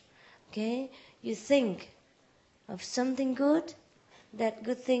orange. Okay? You think of something good, that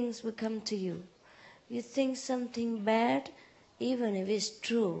good things will come to you. You think something bad, even if it's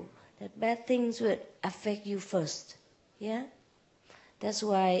true, that bad things will affect you first. Yeah? That's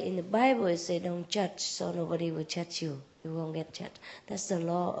why in the Bible it says don't judge, so nobody will judge you. You won't get judged. That's the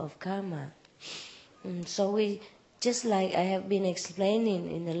law of karma. So we, just like I have been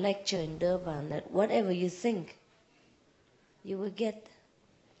explaining in the lecture in Durban, that whatever you think, you will get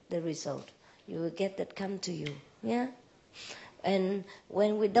the result. You will get that come to you. Yeah? And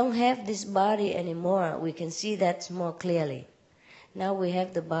when we don't have this body anymore, we can see that more clearly. Now we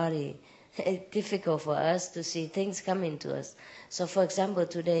have the body. It's difficult for us to see things coming to us. So, for example,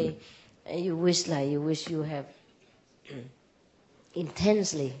 today you wish you have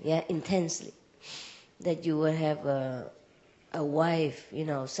intensely, that you will have a wife,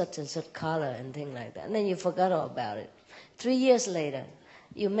 such and such color and things like that. And then you forgot all about it. 3 years later,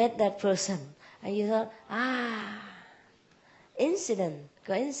 you met that person and you thought,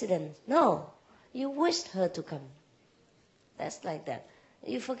 coincidence. No, you wished her to come. That's like that.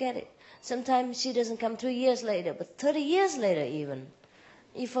 You forget it. Sometimes she doesn't come 3 years later, but 30 years later even.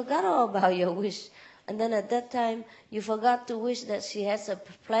 You forgot all about your wish. And then at that time, you forgot to wish that she has a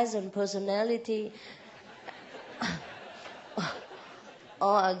pleasant personality,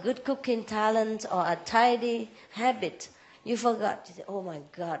 or a good cooking talent, or a tidy habit. You forgot. You say, oh my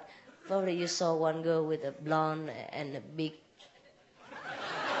God. Probably you saw one girl with a blonde and a big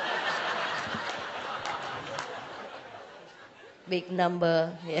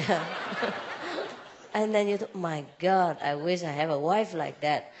number, yeah. And then you thought, my God, I wish I have a wife like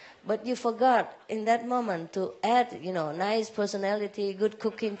that. But you forgot in that moment to add, nice personality, good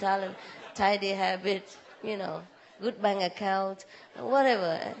cooking talent, tidy habit, good bank account,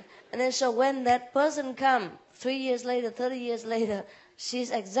 whatever. And then so when that person come 3 years later, 30 years later,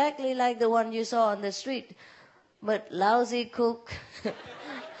 she's exactly like the one you saw on the street, but lousy cook,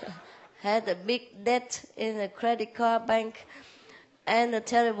 had a big debt in a credit card bank, and a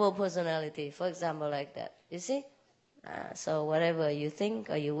terrible personality, for example, like that. You see? So whatever you think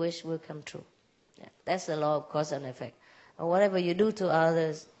or you wish will come true. Yeah, that's the law of cause and effect. And whatever you do to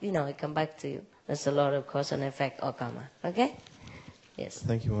others, it come back to you. That's the law of cause and effect or karma. Okay? Yes.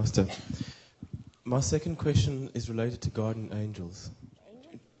 Thank you, Master. My second question is related to guardian angels.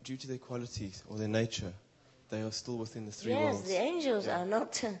 Due to their qualities or their nature, they are still within the three worlds. Yes, the angels are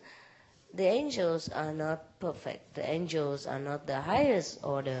not. The angels are not perfect. The angels are not the highest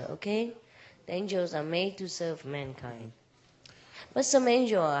order. Okay, the angels are made to serve mankind. But some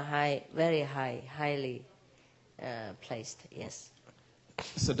angels are highly placed. Yes.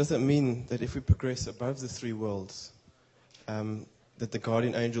 So does that mean that if we progress above the three worlds, that the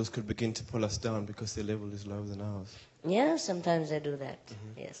guardian angels could begin to pull us down because their level is lower than ours? Yeah, sometimes they do that.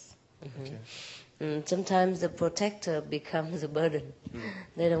 Yes. Okay. Sometimes the protector becomes a burden.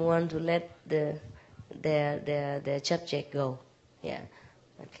 They don't want to let their subject go. Yeah.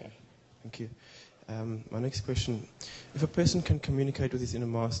 Okay. Thank you. My next question: if a person can communicate with his inner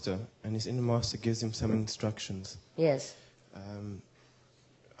master, and his inner master gives him some instructions, yes.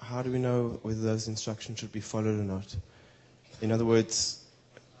 How do we know whether those instructions should be followed or not? In other words,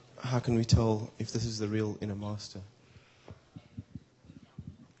 how can we tell if this is the real inner master?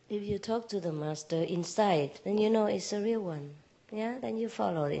 If you talk to the master inside, then you know it's a real one. Yeah, then you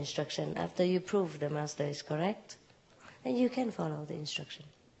follow the instruction. After you prove the master is correct, then you can follow the instruction.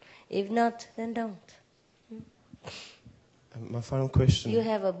 If not, then don't. My final question. You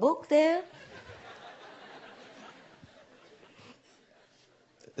have a book there?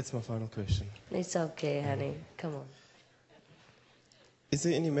 It's my final question. It's okay, honey. Come on. Is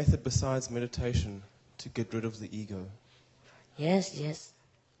there any method besides meditation to get rid of the ego? Yes, yes.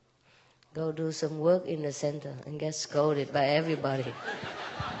 Go do some work in the center and get scolded by everybody.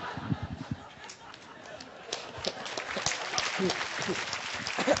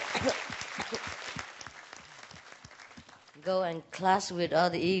 Go and clash with all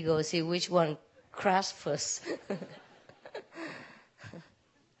the egos, see which one crashed first.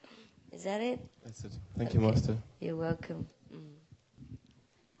 Is that it? That's it. Thank you, Master. You're welcome.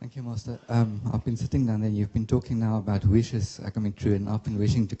 Thank you, Master. I've been sitting down there. You've been talking now about wishes are coming true, and I've been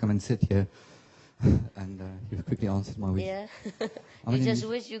wishing to come and sit here. And you've quickly answered my wish. Yeah. You just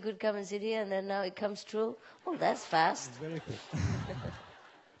wish you could come and sit here, and then now it comes true. Oh, that's fast. Very quick.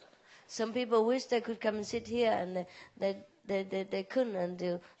 Some people wish they could come and sit here, and they couldn't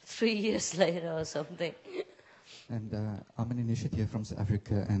until 3 years later or something. And I'm an initiate from South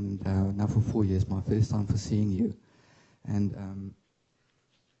Africa, and now for 4 years, my first time for seeing you. And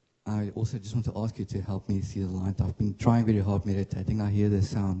I also just want to ask you to help me see the light. I've been trying very hard meditating. I hear the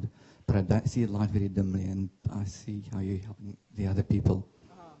sound, but I don't see the light very dimly, and I see how you're helping the other people.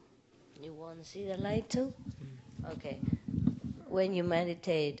 You want to see the light too? Okay. When you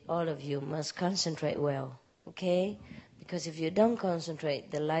meditate, all of you must concentrate well, okay? Because if you don't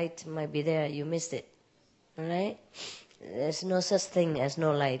concentrate, the light might be there, you missed it, all right? There's no such thing as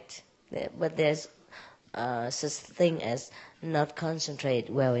no light, but there's such thing as not concentrate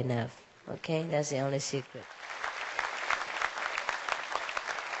well enough, okay? That's the only secret.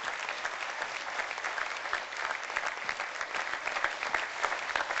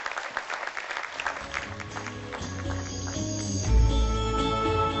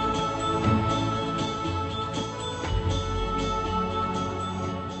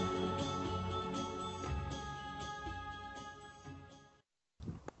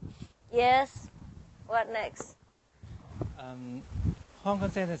 Yes. What next? Hong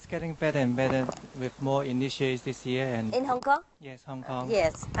Kong Center is getting better and better with more initiates this year. And in Hong Kong? Yes, Hong Kong.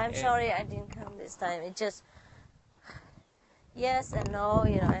 Yes. I'm sorry I didn't come this time. It just yes and no,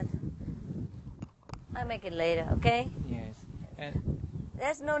 and I'll make it later, okay? Yes. And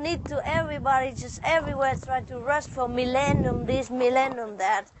there's no need to everybody just everywhere try to rush for millennium this, millennium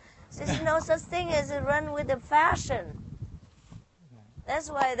that. There's no such thing as a run with the fashion. That's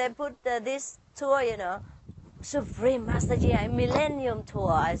why they put this tour, Supreme Master GI Millennium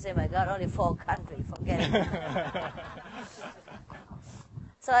Tour. I say, my God, only 4 countries, forget it.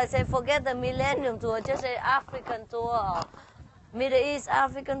 So I say, forget the Millennium Tour, just say African Tour or Middle East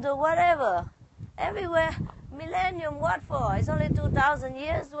African Tour, whatever. Everywhere, Millennium, what for? It's only 2,000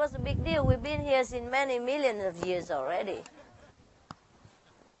 years. What's the big deal? We've been here since many millions of years already.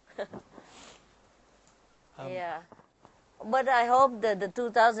 Yeah. But I hope that the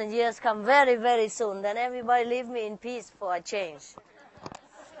 2,000 years come very, very soon. Then everybody leave me in peace for a change.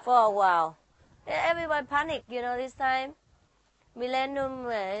 For a while. Everybody panic, this time. Millennium,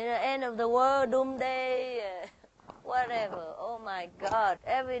 end of the world, doomsday, whatever. Oh my God.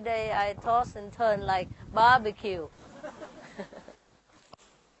 Every day I toss and turn like barbecue.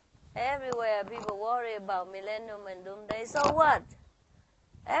 Everywhere people worry about millennium and doomsday. So what?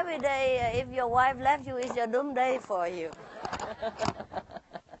 Every day, if your wife left you, it's your doomsday for you.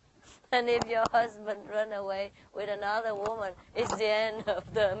 And if your husband run away with another woman, it's the end of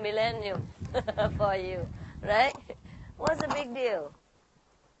the millennium for you, right? What's the big deal?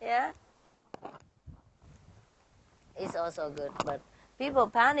 Yeah? It's also good, but people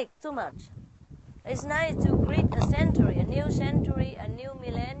panic too much. It's nice to greet a century, a new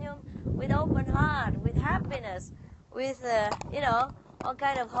millennium with open heart, with happiness, with, all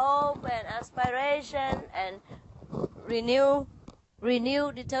kind of hope and aspiration and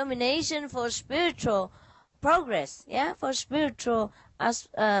renew determination for spiritual progress, for spiritual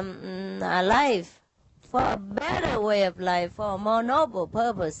life, for a better way of life, for a more noble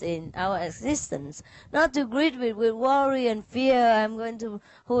purpose in our existence. Not to greet with worry and fear,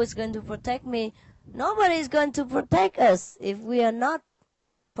 who is going to protect me? Nobody is going to protect us if we are not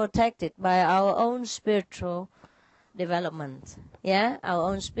protected by our own spiritual development, our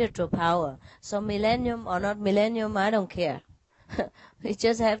own spiritual power. So millennium or not millennium, I don't care. We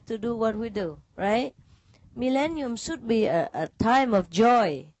just have to do what we do, right? Millennium should be a time of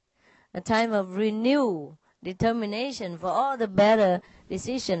joy, a time of renewed determination for all the better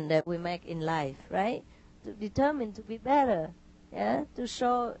decisions that we make in life, right? To determine to be better, to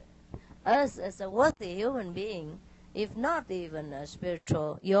show us as a worthy human being, if not even a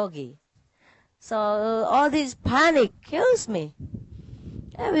spiritual yogi. So all this panic kills me.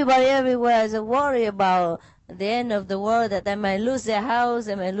 Everybody everywhere is worried about the end of the world, that they might lose their house,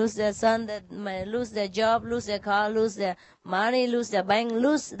 they might lose their son, that might lose their job, lose their car, lose their money, lose their bank,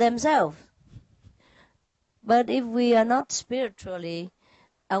 lose themselves. But if we are not spiritually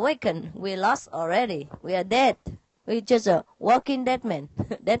awakened, we're lost already. We are dead. We're just a walking dead man.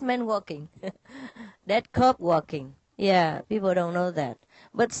 Dead man walking. Dead corpse walking. Yeah, people don't know that.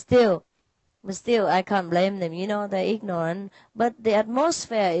 But still, I can't blame them. They're ignorant. But the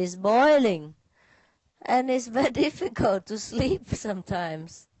atmosphere is boiling. And it's very difficult to sleep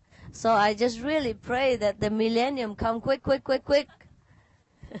sometimes. So I just really pray that the millennium come quick.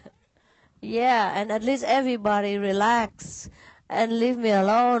 Yeah, and at least everybody relax and leave me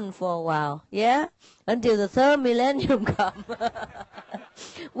alone for a while. Yeah? Until the third millennium come.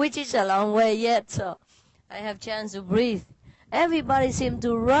 Which is a long way yet, so I have chance to breathe. Everybody seem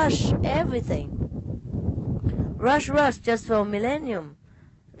to rush everything. Rush just for millennium.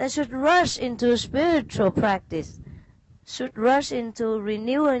 They should rush into spiritual practice. Should rush into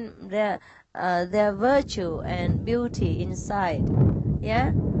renewing their virtue and beauty inside.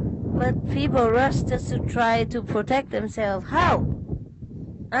 Yeah? But people rush just to try to protect themselves. How?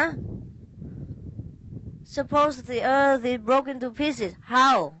 Huh? Suppose the earth is broken to pieces.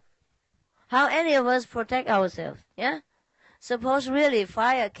 How? How any of us protect ourselves? Yeah? Suppose really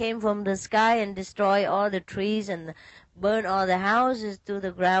fire came from the sky and destroyed all the trees and burn all the houses to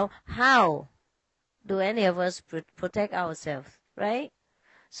the ground. How do any of us protect ourselves? Right?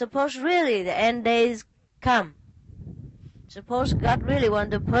 Suppose really the end days come. Suppose God really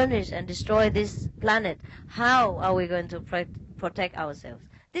want to punish and destroy this planet. How are we going to protect ourselves?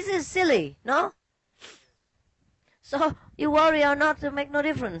 This is silly, no? So you worry or not to make no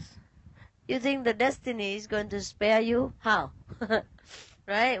difference. You think the destiny is going to spare you? How?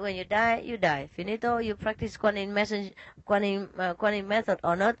 Right? When you die, you die. Finito, you practice quantum method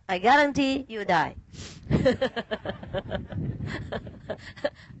or not, I guarantee you die.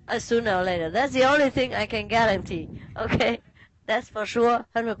 Sooner or later. That's the only thing I can guarantee. Okay? That's for sure,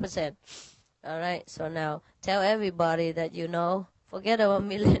 100%. All right? So now, tell everybody that forget about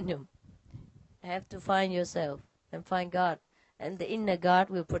millennium. You have to find yourself and find God. And the inner God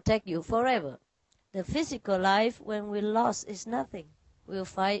will protect you forever. The physical life, when we lost, is nothing. We'll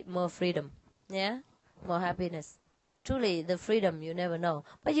find more freedom. Yeah? More happiness. Truly, the freedom you never know.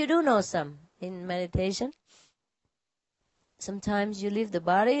 But you do know some in meditation. Sometimes you leave the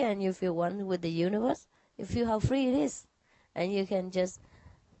body and you feel one with the universe. You feel how free it is. And you can just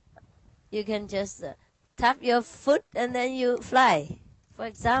tap your foot and then you fly. For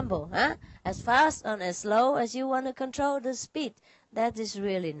example, as fast or as slow as you want to control the speed. That is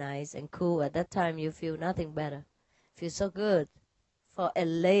really nice and cool. At that time, you feel nothing better. Feel so good, for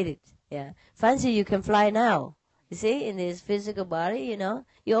elated. Yeah. Fancy you can fly now. You see, in this physical body, you know,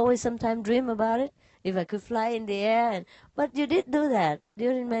 you always sometimes dream about it. If I could fly in the air, but you did do that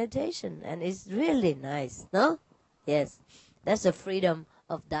during meditation, and it's really nice, no? Yes, that's the freedom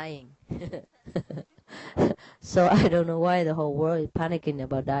of dying. So I don't know why the whole world is panicking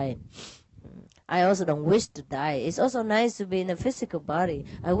about dying. I also don't wish to die. It's also nice to be in a physical body.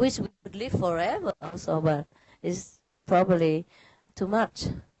 I wish we could live forever also, but it's probably too much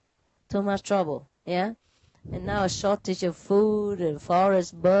trouble. Yeah. And now a shortage of food and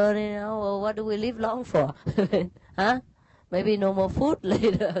forest burning. Oh, well, what do we live long for? Huh? Maybe no more food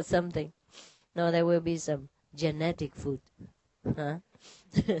later or something. No, there will be some genetic food. Huh?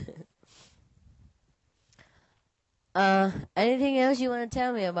 Anything else you want to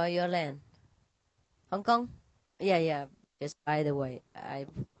tell me about your land? Hong Kong? Yeah. Just by the way, I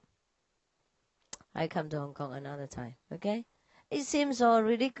come to Hong Kong another time. Okay? It seems so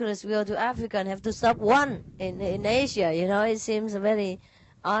ridiculous. We go to Africa and have to stop one in Asia. You know, it seems very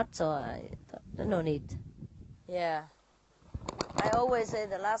odd. So no need. Yeah. I always say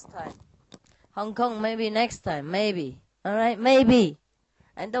the last time. Hong Kong, maybe next time. Maybe. All right? Maybe.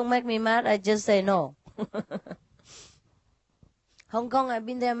 And don't make me mad. I just say no. Hong Kong, I've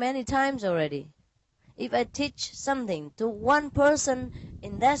been there many times already. If I teach something to one person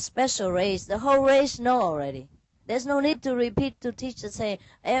in that special race, the whole race know already. There's no need to repeat to teach the same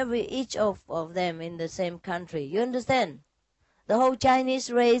each of them in the same country. You understand? The whole Chinese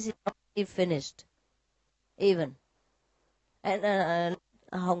race is already finished. Even. And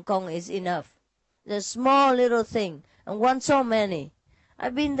Hong Kong is enough. The small little thing. And want so many.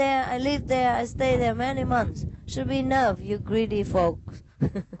 I've been there, I lived there, I stayed there many months. Should be enough, you greedy folks.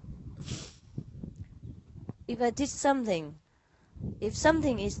 If I teach something, if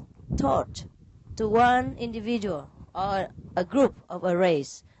something is taught to one individual or a group of a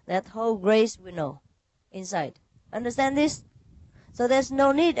race, that whole race will know inside. Understand this? So there's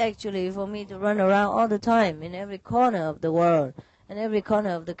no need actually for me to run around all the time in every corner of the world and every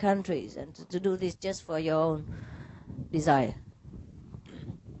corner of the countries and to do this just for your own desire.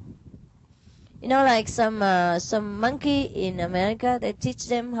 You know, like some monkey in America, they teach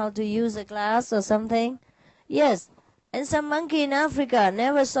them how to use a glass or something. Yes, and some monkey in Africa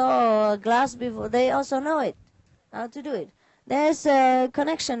never saw a glass before. They also know it, how to do it. There's a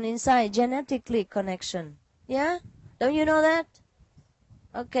connection inside, genetically connection. Yeah? Don't you know that?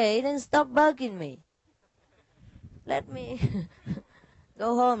 Okay, then stop bugging me. Let me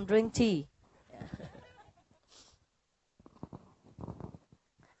go home, drink tea.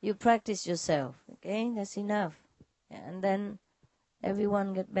 You practice yourself, okay? That's enough. Yeah, and then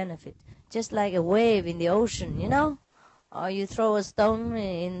everyone get benefit. Just like a wave in the ocean, you know? Or you throw a stone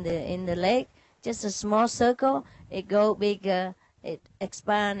in the lake, just a small circle, it go bigger, it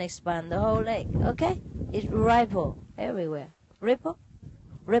expand the whole lake, okay? It ripple everywhere. Ripple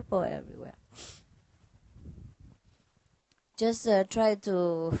everywhere. Just try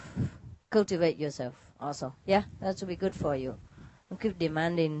to cultivate yourself also. Yeah, that will be good for you. Don't keep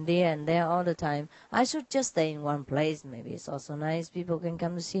demanding there and there all the time. I should just stay in one place. Maybe it's also nice. People can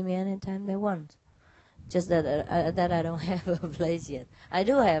come to see me anytime they want. Just that I don't have a place yet. I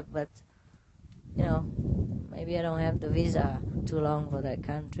do have, but you know, maybe I don't have the visa too long for that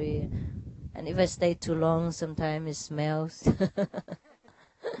country. And if I stay too long, sometimes it smells.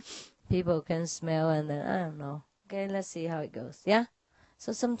 People can smell, and then I don't know. Okay, let's see how it goes. Yeah.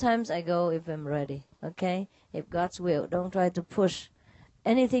 So sometimes I go if I'm ready. Okay, if God's will. Don't try to push.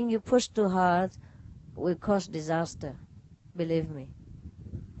 Anything you push too hard will cause disaster. Believe me.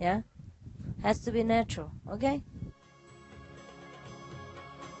 Yeah. Has to be natural, okay?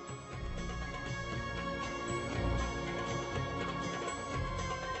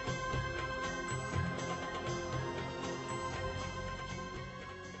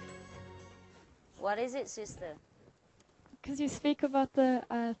 What is it, sister? Because you speak about the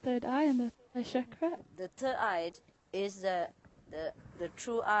third eye and the third chakra. The third eye is the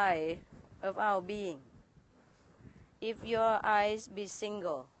true eye of our being. If your eyes be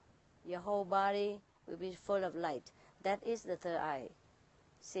single, your whole body will be full of light. That is the third eye.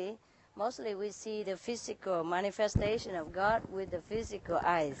 See? Mostly we see the physical manifestation of God with the physical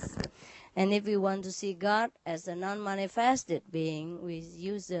eyes. And if we want to see God as a non-manifested being, we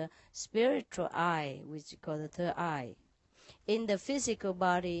use the spiritual eye, which we call the third eye. In the physical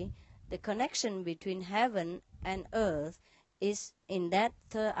body, the connection between heaven and earth is in that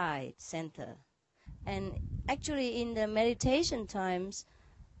third eye center. And actually in the meditation times,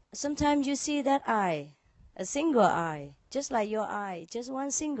 sometimes you see that eye. A single eye, just like your eye, just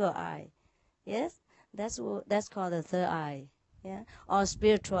one single eye. Yes, that's called the third eye. Yeah, or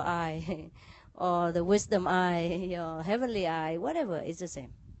spiritual eye, or the wisdom eye, or heavenly eye, whatever. It's the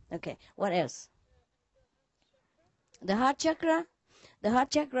same. Okay. What else? The heart chakra. The heart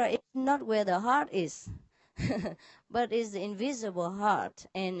chakra is not where the heart is, but is the invisible heart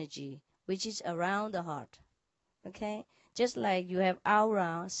energy which is around the heart. Okay, just like you have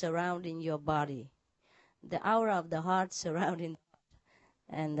aura surrounding your body, the aura of the heart surrounding,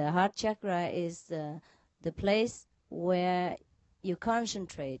 and the heart chakra is the place where you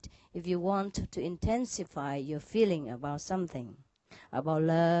concentrate if you want to intensify your feeling about something, about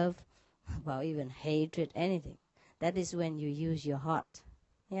love, about even hatred, anything. That is when you use your heart.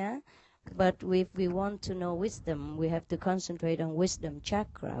 Yeah. But if we want to know wisdom, we have to concentrate on wisdom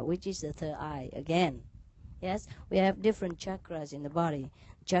chakra, which is the third eye again. Yes, we have different chakras in the body.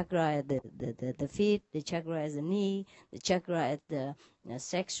 Chakra at the feet, the chakra at the knee, the chakra at the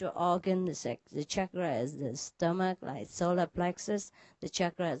sexual organ, the chakra at the stomach, like solar plexus, the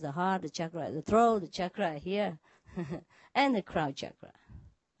chakra at the heart, the chakra at the throat, the chakra here, and the crown chakra.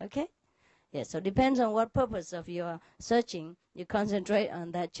 Okay? Yes, so depends on what purpose of your searching, you concentrate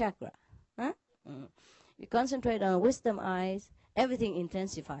on that chakra. Huh? You concentrate on wisdom eyes, everything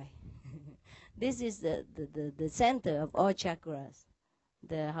intensify. This is the center of all chakras,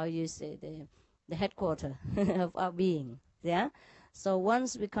 the headquarter of our being. Yeah. So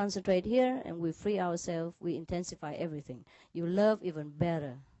once we concentrate here and we free ourselves, we intensify everything. You love even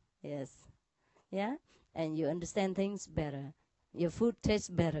better. Yes. Yeah. And you understand things better. Your food tastes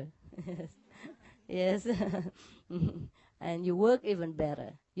better. Yes. And you work even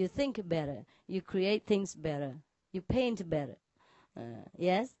better. You think better. You create things better. You paint better.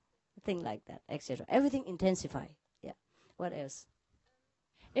 Yes. Thing like that, etc. Everything intensify. Yeah. What else?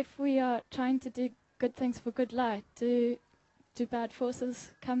 If we are trying to do good things for good light, do bad forces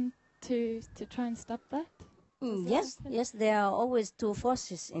come to try and stop that? Yes, yes. There are always two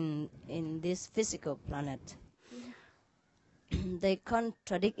forces in this physical planet. They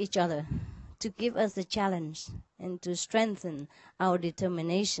contradict each other to give us the challenge and to strengthen our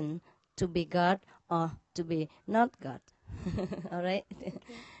determination to be God or to be not God. All right.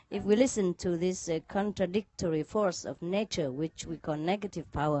 If we listen to this contradictory force of nature, which we call negative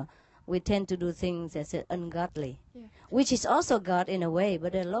power, we tend to do things as ungodly, which is also God in a way,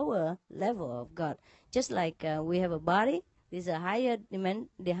 but a lower level of God. Just like we have a body, there's a higher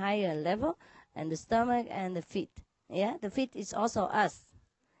the higher level, and the stomach and the feet. Yeah, the feet is also us.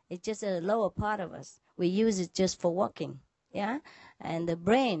 It's just a lower part of us. We use it just for walking. Yeah, and the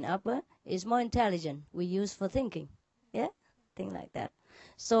brain upper is more intelligent. We use for thinking. Yeah, thing like that.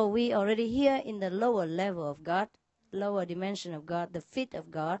 So we already here in the lower level of God, lower dimension of God, the feet of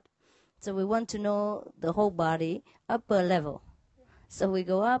God. So we want to know the whole body, upper level. So we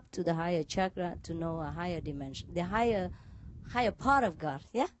go up to the higher chakra to know a higher dimension, the higher part of God.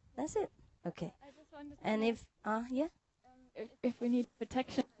 Yeah, that's it. Okay. And if if we need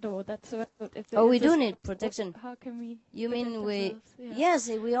protection at all, that's what. We do need protection. How can we? You mean we? Yeah. Yes,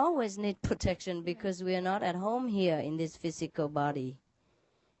 we always need protection because we are not at home here in this physical body.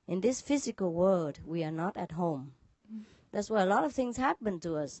 In this physical world, we are not at home. That's why a lot of things happen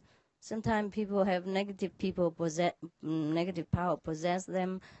to us. Sometimes people have negative power possess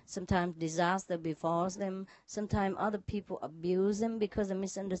them. Sometimes disaster befalls them. Sometimes other people abuse them because they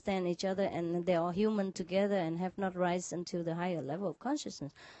misunderstand each other and they are human together and have not risen until the higher level of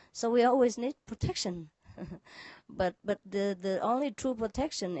consciousness. So we always need protection. But the only true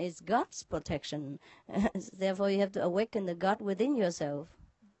protection is God's protection. Therefore, you have to awaken the God within yourself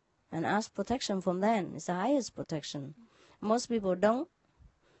and ask protection from them. It's the highest protection. Most people don't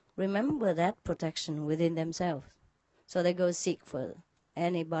remember that protection within themselves. So they go seek for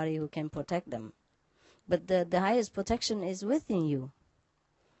anybody who can protect them. But the highest protection is within you.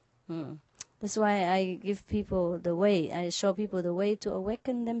 That's why I give people the way. I show people the way to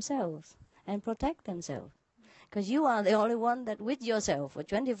awaken themselves and protect themselves. Because you are the only one that with yourself for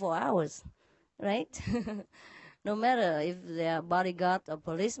 24 hours, right? No matter if they are bodyguard or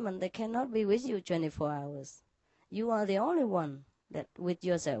policeman, they cannot be with you 24 hours. You are the only one that with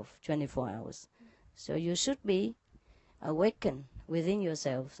yourself 24 hours. So you should be awakened within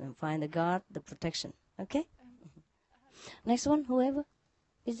yourself and find the God, the protection. Okay? Next one, whoever.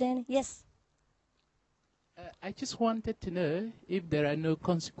 Is there any? Yes. I just wanted to know if there are no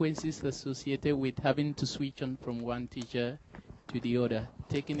consequences associated with having to switch on from one teacher to the other,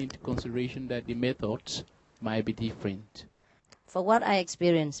 taking into consideration that the methods might be different. For what I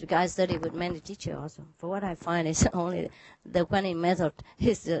experienced, because I studied with many teachers also, for what I find is only the Kuan Yin method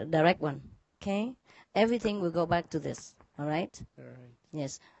is the direct one. Okay? Everything will go back to this. All right? All right.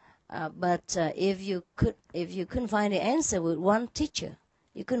 Yes. But if you couldn't find the answer with one teacher,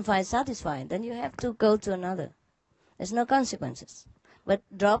 you couldn't find satisfying, then you have to go to another. There's no consequences. But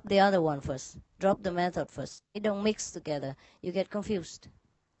drop the other one first. Drop the method first. It don't mix together. You get confused.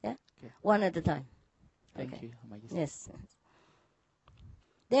 Yeah? Okay. One at a time. Thank you. Yes.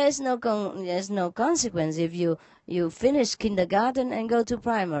 There's no consequence if you finish kindergarten and go to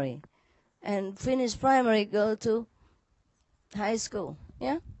primary, and finish primary, go to high school.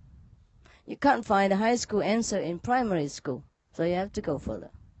 Yeah? You can't find a high school answer in primary school, so you have to go further.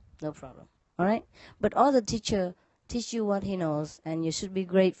 No problem. All right? But all the teacher teach you what he knows, and you should be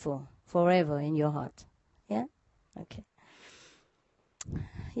grateful forever in your heart. Yeah? Okay.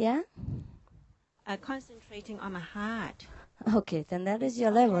 Yeah? Concentrating on my heart. Okay, then that is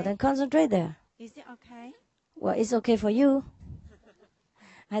your level. Then concentrate there. Is it okay? Well, it's okay for you.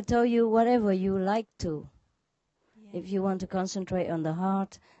 I told you whatever you like to. Yeah. If you want to concentrate on the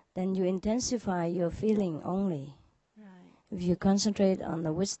heart, then you intensify your feeling only. Right. If you concentrate on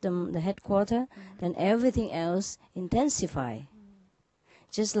the wisdom, the headquarter, then everything else intensify.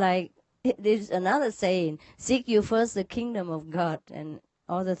 Just like there's another saying, seek you first the kingdom of God, and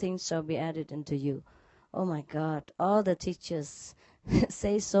all the things shall be added unto you. Oh my God, all the teachers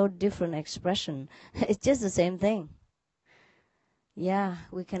say so different expression. It's just the same thing. Yeah,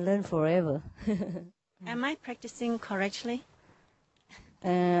 we can learn forever. Am I practicing correctly?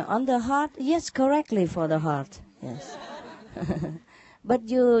 On the heart, yes, correctly for the heart. Yes. But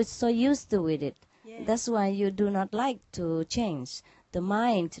you're so used to with it. Yes. That's why you do not like to change. The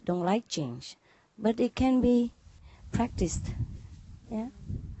mind don't like change. But it can be practiced. Yeah.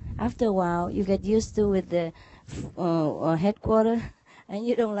 After a while, you get used to with the headquarter, and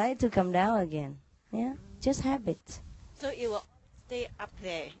you don't like to come down again. Yeah, just habit. So it will stay up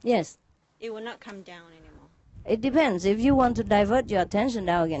there. Yes. It will not come down anymore. It depends. If you want to divert your attention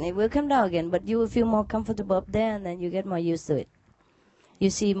down again, it will come down again, but you will feel more comfortable up there, and then you get more used to it.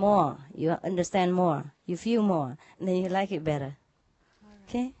 You see more, you understand more, you feel more, and then you like it better. Right.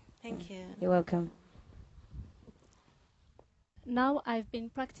 Okay? Thank you. You're welcome. Now I've been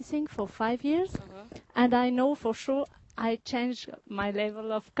practicing for 5 years, and I know for sure I changed my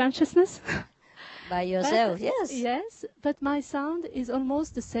level of consciousness. By yourself, but, yes. Yes, but my sound is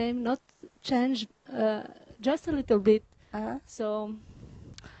almost the same, not changed, just a little bit. So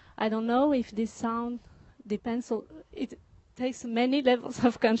I don't know if this sound depends on, it takes many levels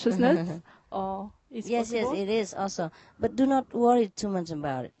of consciousness, or it's possible. Yes, it is also. But do not worry too much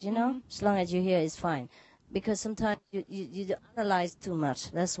about it, you know? As long as you hear, it's fine. Because sometimes you analyze too much.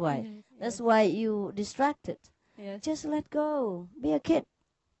 That's why. That's why you distracted. Yes. Just let go. Be a kid.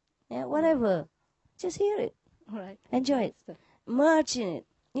 Yeah, whatever. Just hear it. All right. Enjoy it. Merge in it.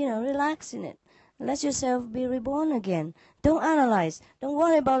 Relax in it. Let yourself be reborn again. Don't analyze. Don't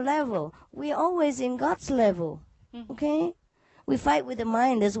worry about level. We're always in God's level. Okay? We fight with the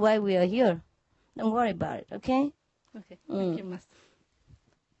mind. That's why we are here. Don't worry about it. Okay? Okay. Thank you, Master.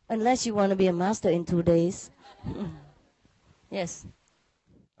 Unless you want to be a master in 2 days. Yes.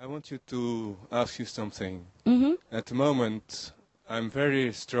 I want you to ask you something. Mm-hmm. At the moment, I'm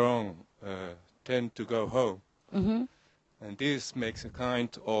very strong, tend to go home. Mm-hmm. And this makes a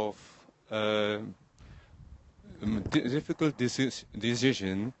kind of difficult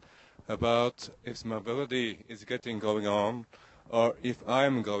decision about if my body is getting going on or if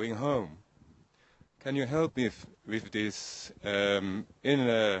I'm going home. Can you help me with this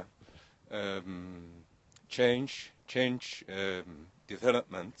inner change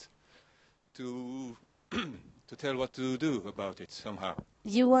development to to tell what to do about it somehow?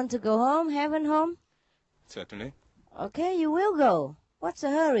 You want to go home, heaven home? Certainly. Okay, you will go. What's the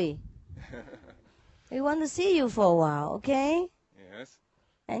hurry? We want to see you for a while, okay? Yes.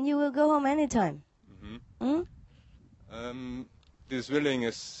 And you will go home anytime. Mm-hmm. This willing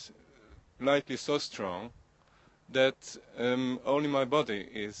is likely so strong that only my body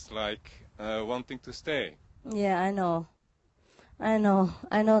is like wanting to stay. Yeah, I know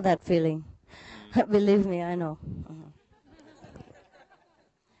that feeling. Believe me, I know.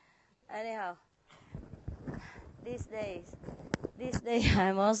 Anyhow, these days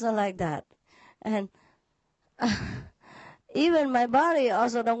I'm also like that, and even my body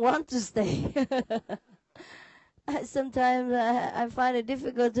also don't want to stay. Sometimes I find it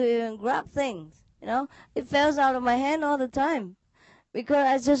difficult to even grab things. It falls out of my hand all the time because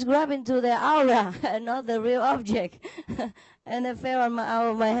I just grab into the aura and not the real object. And it fell out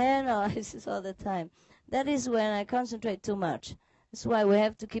of my hand all the time. That is when I concentrate too much. That's why we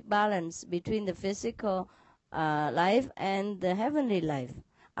have to keep balance between the physical life and the heavenly life.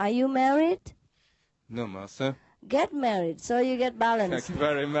 Are you married? No, Master. Get married so you get balance. Thank you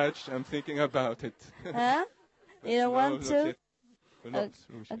very much. I'm thinking about it. Huh? You don't No, want not to? yet. We're not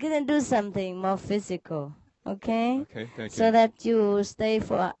Okay, then do something more physical. Okay? Okay, thank So you. that you stay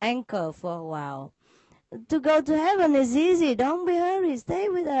for anchor for a while. To go to heaven is easy. Don't be hurried. Stay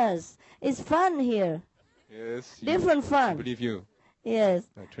with us. It's fun here. Yes. Different fun. I believe you. Yes.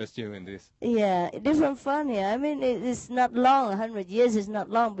 I trust you in this. Yeah, different fun here. I mean, it's not long. 100 years is not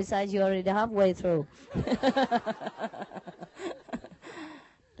long. Besides, you're already halfway through.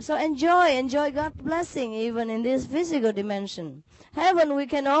 So enjoy God's blessing even in this physical dimension. Heaven we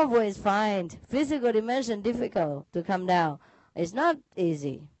can always find. Physical dimension difficult to come down. It's not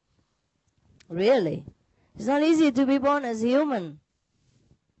easy. Really. It's not easy to be born as human.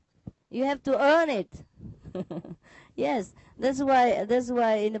 You have to earn it. Yes, that's why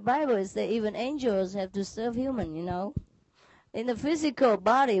in the Bible it says even angels have to serve human, you know. In the physical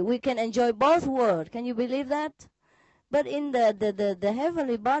body we can enjoy both worlds. Can you believe that? But in the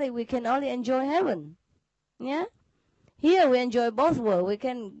heavenly body, we can only enjoy heaven. Yeah? Here we enjoy both worlds. We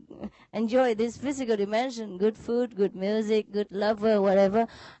can enjoy this physical dimension, good food, good music, good lover, whatever.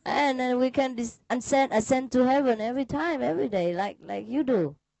 And then we can ascend to heaven every time, every day, like you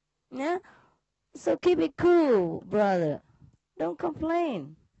do. Yeah? So keep it cool, brother. Don't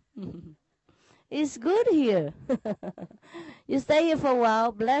complain. It's good here. You stay here for a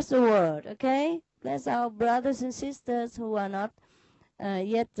while. Bless the word, okay? Bless our brothers and sisters who are not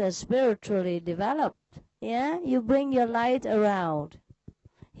yet spiritually developed. Yeah, you bring your light around.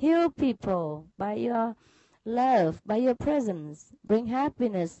 Heal people by your love, by your presence. Bring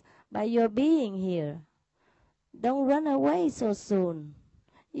happiness by your being here. Don't run away so soon.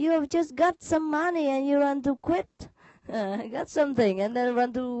 You have just got some money and you run to quit. Got something and then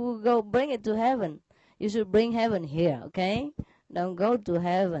run to go bring it to heaven. You should bring heaven here, okay? Don't go to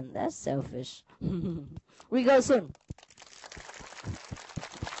heaven. That's selfish. We go soon.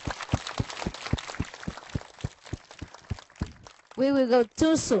 We will go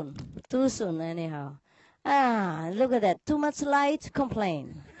too soon. Too soon anyhow. Look at that. Too much light,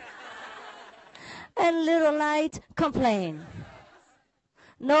 complain. And little light, complain.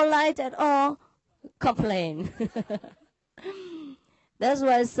 No light at all, complain. That's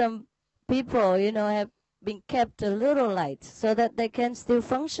why some people, have been kept a little light so that they can still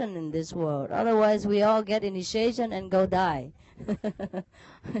function in this world. Otherwise, we all get initiation and go die.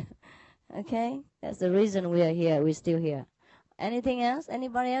 Okay? That's the reason we are here. We're still here. Anything else?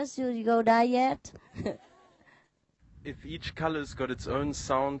 Anybody else? You go die yet? If each color's got its own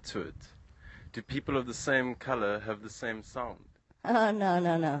sound to it, do people of the same color have the same sound? Oh, no.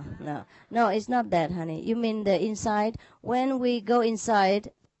 No, it's not that, honey. You mean the inside? When we go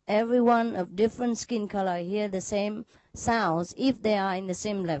inside, everyone of different skin color hear the same sounds if they are in the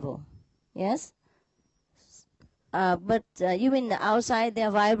same level. Yes? But you mean the outside,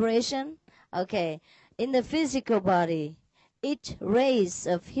 their vibration? Okay. In the physical body, each race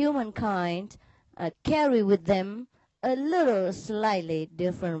of humankind carry with them a little slightly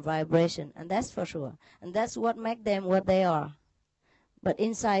different vibration, and that's for sure. And that's what makes them what they are. But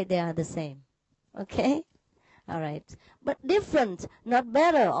inside they are the same. Okay? All right. But different, not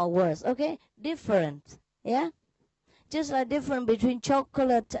better or worse. Okay? Different. Yeah? Just like different between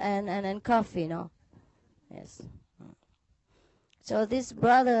chocolate and coffee, no? Yes. So this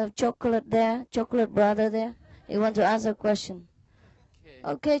brother of chocolate brother there, you want to ask a question?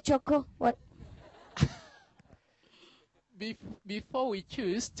 Okay, Choco, what? Before we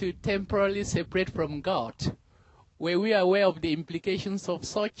choose to temporarily separate from God, were we aware of the implications of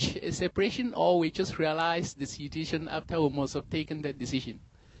such a separation, or we just realized the situation after we must have taken that decision?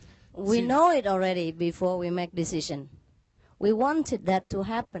 We know it already before we make decision. We wanted that to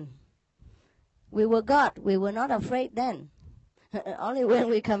happen. We were God. We were not afraid then. Only when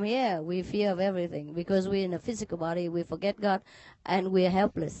we come here, we fear of everything. Because we're in a physical body, we forget God, and we are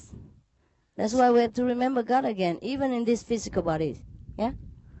helpless. That's why we have to remember God again, even in this physical body. Yeah?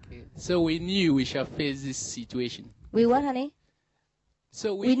 Okay. So we knew we shall face this situation. We what, honey?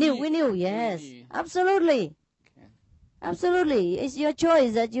 So we knew, yes. We knew. Absolutely. Okay. Absolutely. It's your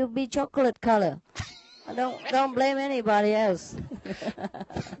choice that you be chocolate color. Don't blame anybody else.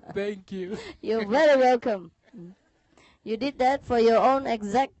 Thank you. You're very welcome. You did that for your own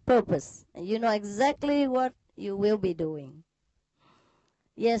exact purpose. And you know exactly what you will be doing.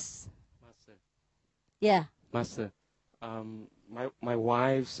 Yes. Master. Yeah. Master, my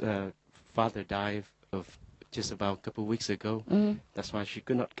wife's father died of just about a couple of weeks ago. Mm-hmm. That's why she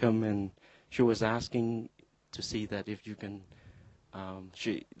could not come, and she was asking to see that if you can,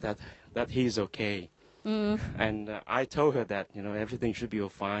 that he's okay. And I told her that, everything should be all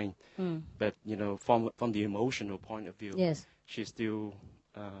fine. But, from the emotional point of view, Yes. she still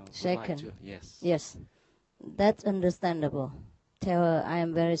would Shaken. like to. Yes. Yes. That's understandable. Tell her, I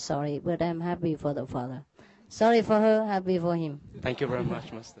am very sorry, but I'm happy for the father. Sorry for her, happy for him. Thank you very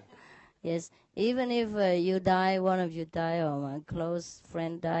much, Master. Yes, even if you die, one of you die, or my close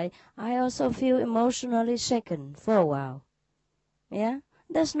friend die, I also feel emotionally shaken for a while. Yeah,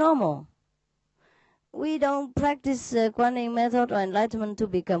 that's normal. We don't practice quantum method or enlightenment to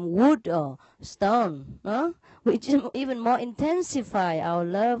become wood or stone. Huh? We even more intensify our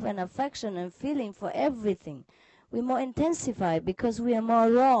love and affection and feeling for everything. We more intensify because we are more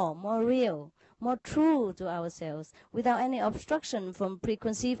raw, more real, more true to ourselves, without any obstruction from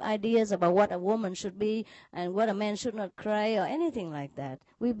preconceived ideas about what a woman should be and what a man should not cry or anything like that.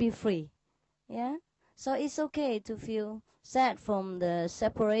 We be free. Yeah? So it's okay to feel sad from the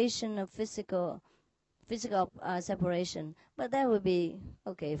separation of physical separation, but that would be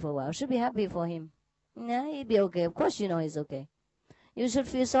okay for a while. Should be happy for him. Yeah, he'd be okay. Of course, he's okay. You should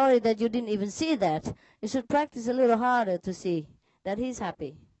feel sorry that you didn't even see that. You should practice a little harder to see that he's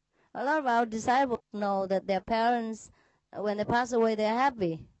happy. A lot of our disciples know that their parents, when they pass away, they're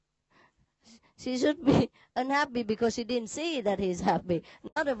happy. She should be unhappy because she didn't see that he's happy,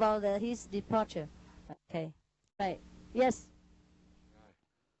 not about his departure. Okay, right. Yes.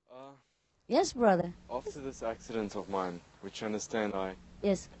 Yes, brother. After this accident of mine, which I understand I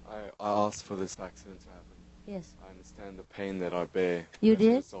asked for this accident to happen. Yes. I understand the pain that I bear You as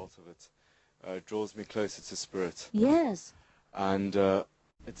did? a result of it. It draws me closer to spirit. Yes. And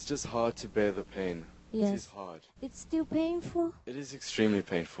it's just hard to bear the pain. Yes. It is hard. It's still painful? It is extremely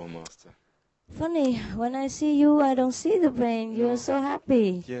painful, Master. Funny, when I see you, I don't see the pain. You're so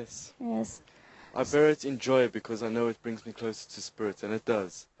happy. Yes. Yes. I bear it in joy because I know it brings me closer to spirit, and it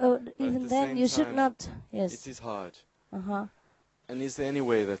does. Oh, But even at the then, same you should time, not. Yes. It is hard. Uh-huh. And is there any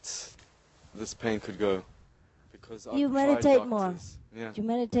way that this pain could go? Because I've You tried meditate more. doctors. Yeah. You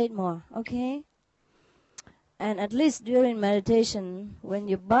meditate more, okay? And at least during meditation, when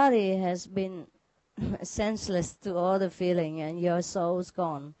your body has been senseless to all the feeling and your soul's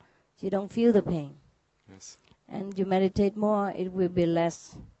gone, you don't feel the pain. Yes. And you meditate more, it will be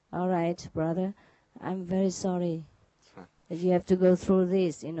less. All right, brother, I'm very sorry that you have to go through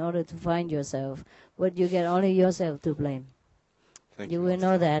this in order to find yourself. But you get only yourself to blame. Thank You will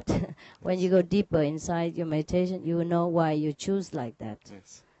know that when you go deeper inside your meditation, you will know why you choose like that.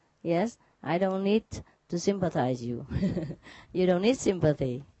 Yes. Yes, I don't need to sympathize you. You don't need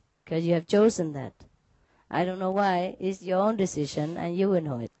sympathy because you have chosen that. I don't know why. It's your own decision and you will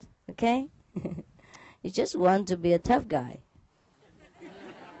know it. Okay? You just want to be a tough guy.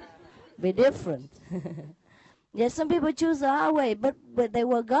 Be different. Yes, some people choose the hard way, but they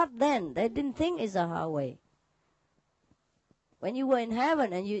were God then. They didn't think it's a hard way. When you were in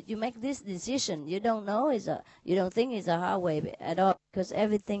heaven and you make this decision, you don't know you don't think it's a hard way at all because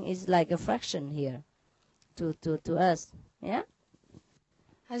everything is like a fraction here to us. Yeah?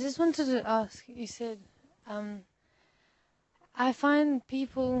 I just wanted to ask, you said, I find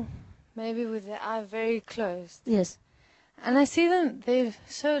people maybe with their eye very closed. Yes. And I see them, they're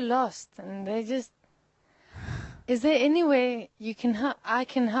so lost and they just, is there any way I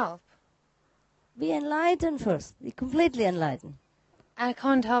can help? Be enlightened first. Be completely enlightened. I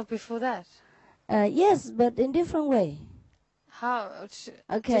can't help before that. Yes, but in different way. How?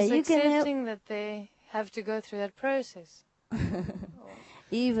 Okay, just you can help. accepting that they have to go through that process.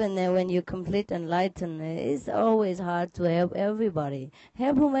 Even when you're complete enlightened, it's always hard to help everybody.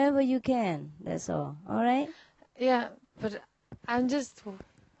 Help whomever you can. That's all. All right? Yeah, but I'm just,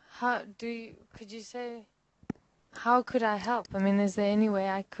 could you say, how could I help? I mean, is there any way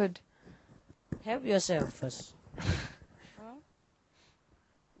I could? Help yourself first.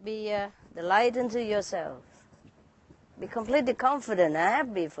 Be the light into yourself. Be completely confident and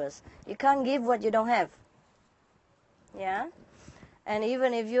happy first. You can't give what you don't have. Yeah? And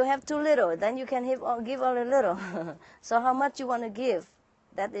even if you have too little, then you can give only little. So how much you want to give,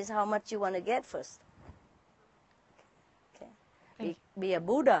 that is how much you want to get first. Okay. Be a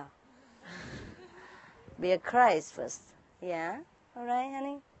Buddha. Be a Christ first. Yeah? All right,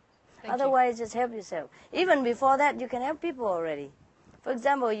 honey? Otherwise, just help yourself. Even before that, you can help people already. For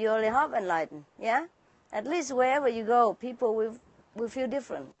example, you only half enlightened, yeah? At least wherever you go, people will feel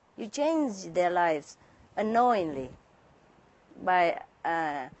different. You change their lives unknowingly by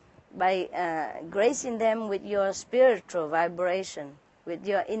gracing them with your spiritual vibration, with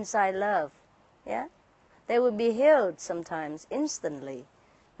your inside love, yeah? They will be healed sometimes instantly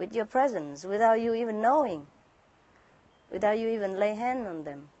with your presence, without you even knowing, without you even lay hand on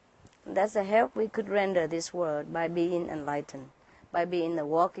them. That's the help we could render this world by being enlightened, by being the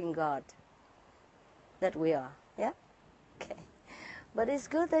walking God that we are. Yeah? Okay. But it's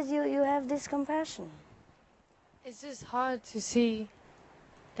good that you have this compassion. It's just hard to see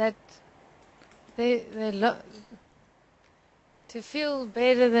that they to feel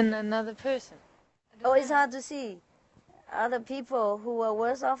better than another person. Oh, it's hard to see other people who are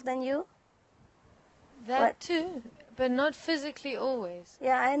worse off than you? That What? too, but not physically always.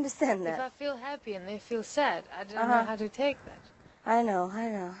 Yeah, I understand If that. I feel happy and they feel sad, I don't know how to take that. I know.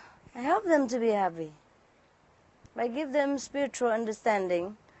 I help them to be happy. I give them spiritual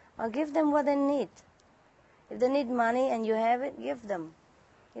understanding, or give them what they need. If they need money and you have it, give them.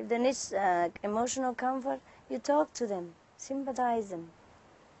 If they need emotional comfort, you talk to them, sympathize them.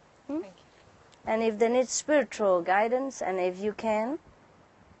 Thank you. And if they need spiritual guidance, and if you can,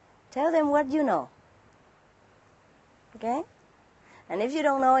 tell them what you know. Okay? And if you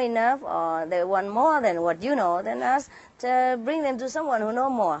don't know enough, or they want more than what you know, then ask to bring them to someone who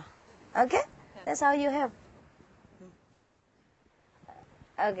knows more. Okay? Yeah. That's how you help.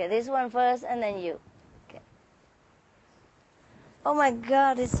 Okay, this one first, and then you. Okay. Oh my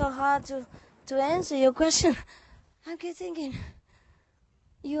God, it's so hard to answer your question. I keep thinking,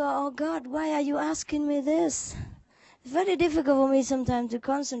 you are, oh God, why are you asking me this? It's very difficult for me sometimes to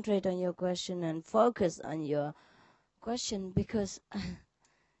concentrate on your question and focus on your question because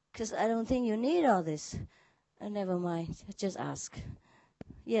I don't think you need all this. Never mind, just ask.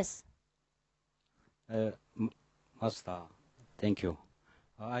 Yes. Master, thank you.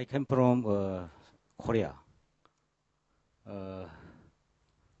 I came from Korea.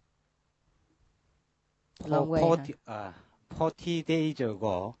 40 days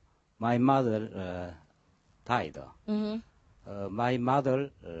ago, my mother died. My mother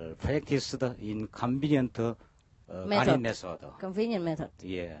practiced in convenient method. Convenient method.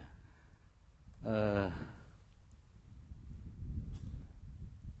 Yeah.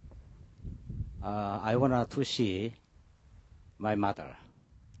 I want to see my mother.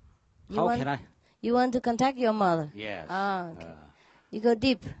 You want to contact your mother? Yes. Okay. You go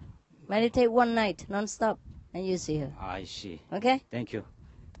deep. Meditate one night, non-stop, and you see her. I see. Okay? Thank you.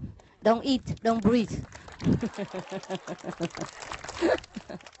 Don't eat, don't breathe.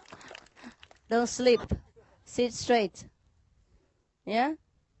 Don't sleep. Sit straight. Yeah?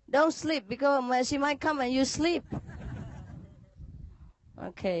 Don't sleep because she might come and you sleep.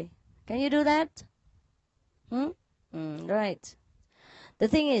 Okay. Can you do that? Right. The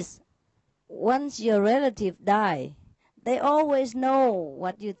thing is, once your relative die, they always know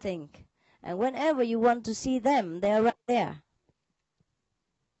what you think. And whenever you want to see them, they're right there.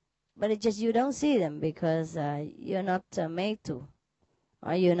 But it's just you don't see them because you're not made to.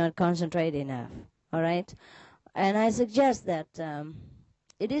 Or you're not concentrated enough. All right? And I suggest that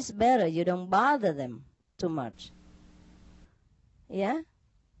it is better you don't bother them too much. Yeah?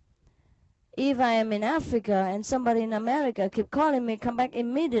 If I am in Africa and somebody in America keep calling me, come back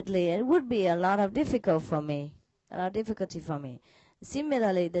immediately, it would be a lot of difficulty for me.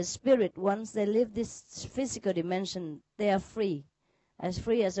 Similarly, the spirit, once they leave this physical dimension, they are free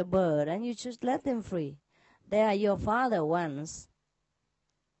as a bird, and you just let them free. They are your father once,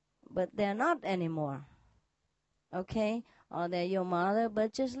 but they're not anymore. Okay? Or they're your mother,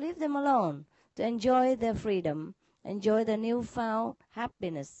 but just leave them alone to enjoy their freedom, enjoy the newfound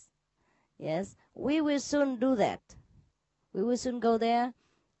happiness. Yes, we will soon do that. We will soon go there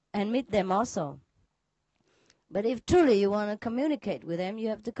and meet them also. But if truly you want to communicate with them, you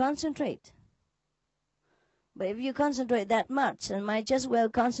have to concentrate. But if you concentrate that much, and might just well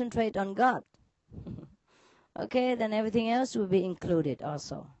concentrate on God, okay, then everything else will be included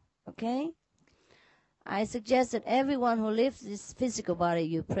also. Okay? I suggest that everyone who lives this physical body,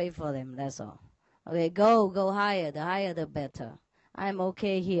 you pray for them, that's all. Okay, go higher. The higher the better. I'm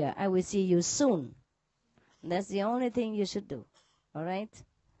okay here. I will see you soon. That's the only thing you should do. All right?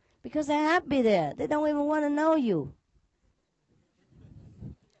 Because they're happy there. They don't even want to know you.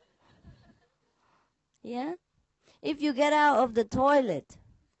 Yeah? If you get out of the toilet,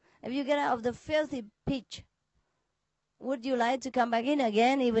 if you get out of the filthy pitch, would you like to come back in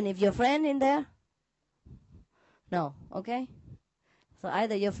again even if your friend in there? No. Okay? So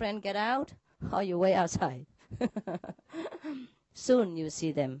either your friend get out or you wait outside. Soon you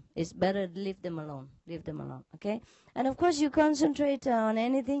see them. It's better to leave them alone. Leave them alone. Okay? And of course you concentrate on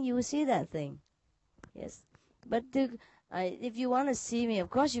anything, you will see that thing. Yes. But if you want to see me, of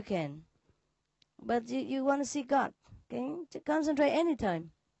course you can. But you want to see God. Okay? To concentrate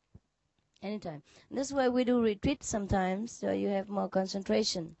anytime. Anytime. And that's why we do retreats sometimes, so you have more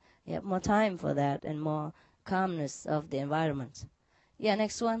concentration. You have more time for that and more calmness of the environment. Yeah,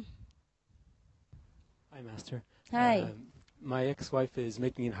 next one. Hi, Master. Hi. My ex-wife is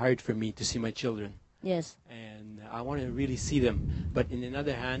making it hard for me to see my children. Yes. And I want to really see them. But in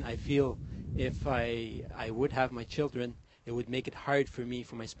another hand, I feel if I would have my children, it would make it hard for me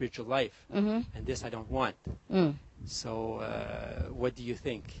for my spiritual life. Mm-hmm. And this I don't want. Mm. So what do you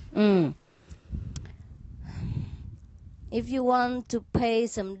think? Mm. If you want to pay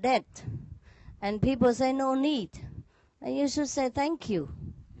some debt and people say no need, then you should say thank you.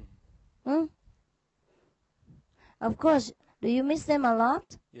 Hmm? Of course, do you miss them a lot?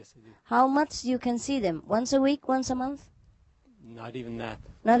 Yes, I do. How much you can see them? Once a week, once a month? Not even that.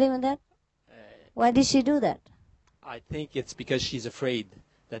 Not even that? Why did she do that? I think it's because she's afraid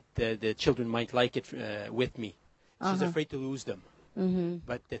that the children might like it with me. She's afraid to lose them. Mm-hmm.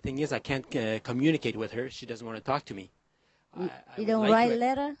 But the thing is, I can't communicate with her. She doesn't want to talk to me. You don't write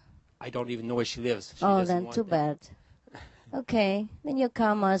letter? I don't even know where she lives. She Oh, then too bad. Okay, then your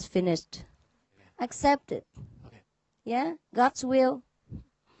karma is finished. Accept it. Okay. Yeah? God's will.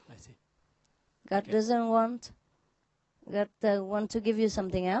 I see. God doesn't want. God want to give you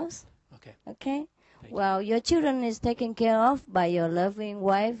something else. Okay. Okay? Well, your children is taken care of by your loving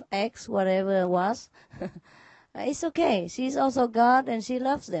wife, ex, whatever it was. It's okay. She's also God and she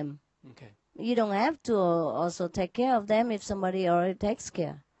loves them. Okay. You don't have to also take care of them if somebody already takes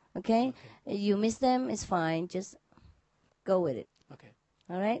care. Okay? You miss them, it's fine. Just go with it. Okay.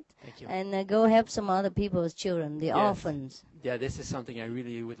 All right? Thank you. And go help some other people's children, the orphans. Yeah, this is something I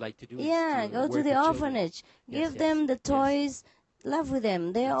really would like to do. Yeah, go to the orphanage. Give them the toys. Love with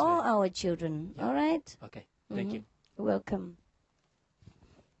them. They are all our children. Yeah. All right? Okay. Thank you. Welcome.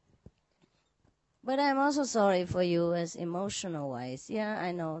 But I'm also sorry for you as emotional-wise. Yeah,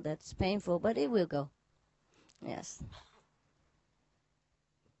 I know that's painful, but it will go. Yes.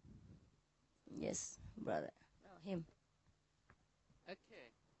 Yes, brother. No, him. Okay.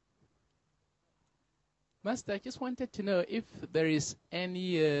 Master, I just wanted to know if there is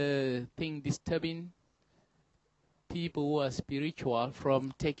any thing disturbing people who are spiritual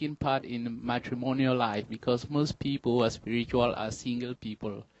from taking part in matrimonial life, because most people who are spiritual are single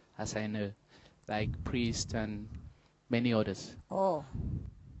people, as I know, like priests and many others. Oh.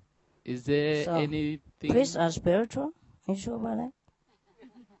 Is there So, anything? priests are spiritual? You sure about that?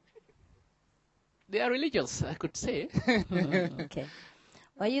 They are religious, I could say. Okay.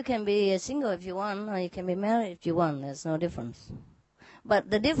 Well, you can be single if you want, or you can be married if you want. There's no difference. But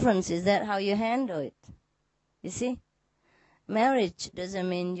the difference is that how you handle it. You see? Marriage doesn't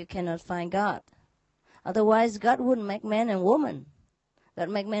mean you cannot find God. Otherwise, God wouldn't make man and woman. God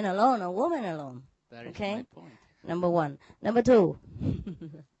make man alone or woman alone. That is okay? my point. Number one. Number two.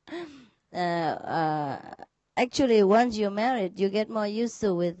 Actually, once you're married, you get more used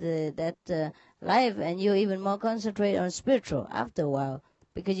to with that life, and you even more concentrate on spiritual after a while,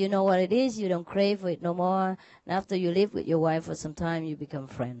 because you know what it is. You don't crave for it no more. And after you live with your wife for some time, you become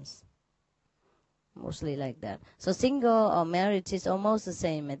friends. Mostly like that. So single or married is almost the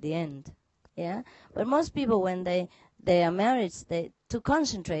same at the end. Yeah. But most people, when they are married, they to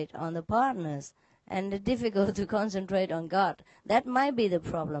concentrate on the partners, and it's difficult to concentrate on God. That might be the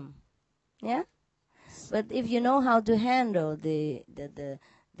problem. Yeah. But if you know how to handle the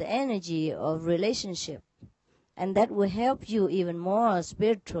energy of relationship, and that will help you even more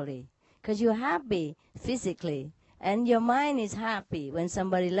spiritually, because you're happy physically, and your mind is happy. When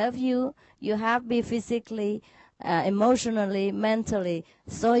somebody loves you, you're happy physically, emotionally, mentally.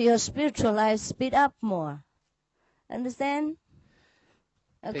 So your spiritual life speed up more. Understand?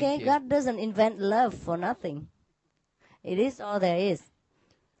 Okay, God doesn't invent love for nothing. It is all there is.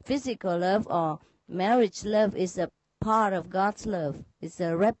 Physical love or marriage love is a part of God's love. It's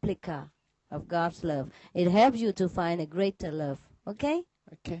a replica of God's love. It helps you to find a greater love. Okay?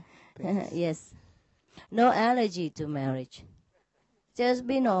 Okay. Yes. No allergy to marriage. Just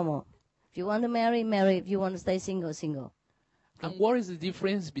be normal. If you want to marry, marry. If you want to stay single, single. And what is the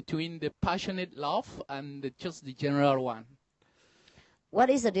difference between the passionate love and just the general one? What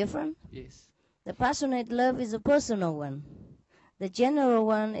is the difference? Yes. The passionate love is a personal one. The general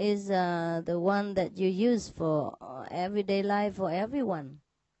one is the one that you use for everyday life for everyone.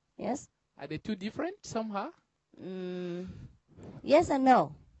 Yes? Are they two different somehow? Yes and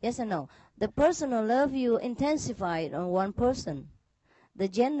no. Yes and no. The personal love, you intensify it on one person. The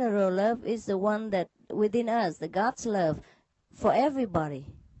general love is the one that within us, the God's love for everybody.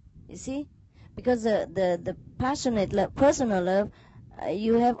 You see? Because the passionate love, personal love,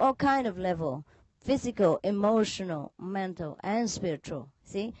 you have all kind of level. Physical, emotional, mental, and spiritual.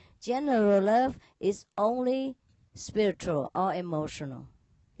 See? General love is only spiritual or emotional.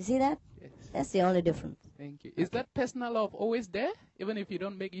 You see that? Yes. That's the only difference. Thank you. Is that personal love always there, even if you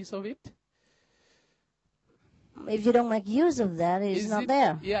don't make use of it? If you don't make use of that, it's not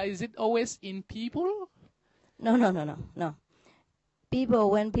there. Yeah, is it always in people? No.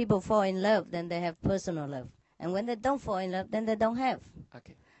 When people fall in love, then they have personal love. And when they don't fall in love, then they don't have.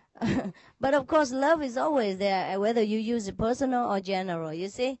 Okay. But of course, love is always there, whether you use it personal or general. You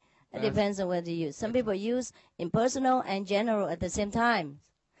see? It depends on whether you use. Some people use impersonal and general at the same time.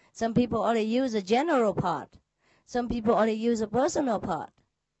 Some people only use a general part. Some people only use a personal part.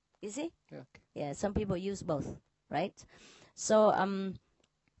 You see? Okay. Yeah, some people use both, right? So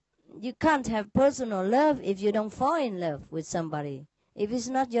you can't have personal love if you don't fall in love with somebody. If it's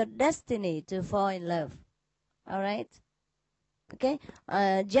not your destiny to fall in love. All right? Okay?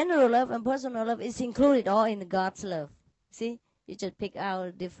 General love and personal love is included all in God's love. See? You just pick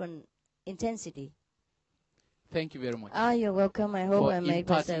out different intensity. Thank you very much. You're welcome. I hope for I make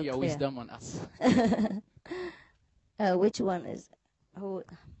myself imparting your clear. wisdom on us. Which one is who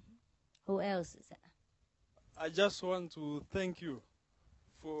else is that? I just want to thank you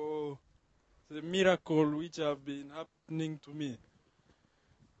for the miracle which have been happening to me.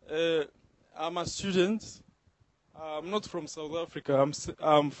 I'm a student. I'm not from South Africa.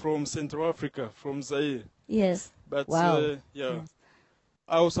 I'm from Central Africa, from Zaire. Yes. But wow. Yeah, yes.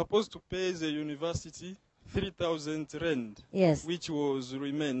 I was supposed to pay the university 3,000 rand, yes, which was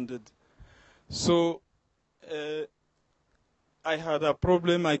remanded. So I had a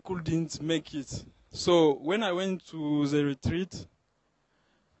problem. I couldn't make it. So when I went to the retreat,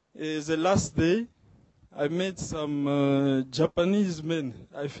 the last day, I met some Japanese men,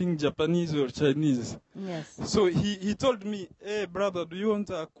 I think Japanese or Chinese. Yes. So he told me, hey brother, do you want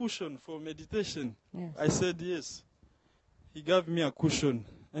a cushion for meditation? Yes. I said yes. He gave me a cushion.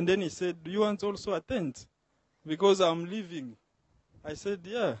 And then he said, do you want also a tent? Because I'm leaving. I said,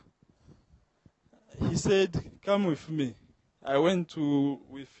 yeah. He said, come with me. I went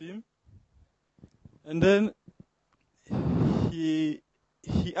with him. And then he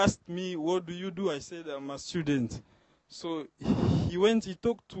asked me, what do you do? I said, I'm a student. So he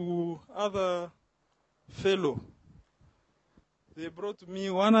talked to other fellow. They brought me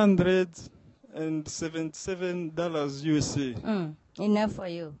 $177 USA. Enough for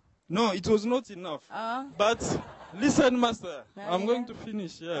you? No, it was not enough. But listen, Master, I'm going to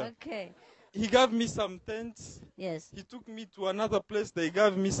finish. Yeah. Okay. He gave me some tents. Yes. He took me to another place. They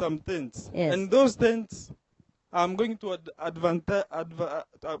gave me some tents. Yes. And those tents, I'm going to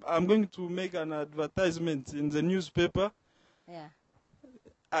make an advertisement in the newspaper. Yeah.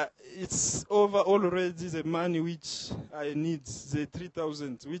 It's over already the money which I need, the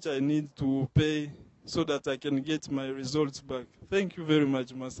 3,000 which I need to pay so that I can get my results back. Thank you very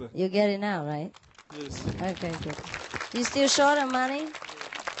much, Master. You get it now, right? Yes. Okay, good. You still short of money?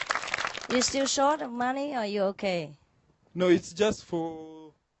 You still short of money, or are you okay? No, it's just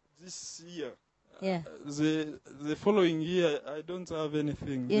for this year. Yeah. The following year, I don't have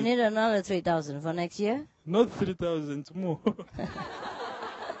anything. You need another 3,000 for next year? Not 3,000, more.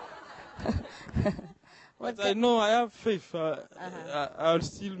 But I know I have faith. I'll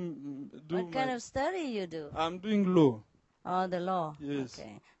still do. What kind of study you do? I'm doing law. Oh, the law. Yes.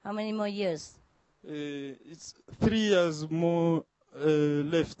 Okay. How many more years? It's 3 years more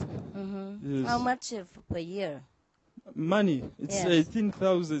left. Mm-hmm. Yes. How much per year? Money. It's Yes.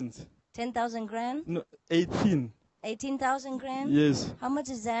 18,000. 10,000 grand? No, 18. 18,000 grand? Yes. How much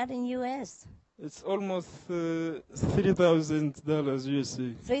is that in U.S.? It's almost $3,000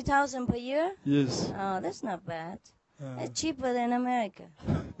 USA. 3,000 per year? Yes. Oh, that's not bad. It's cheaper than America.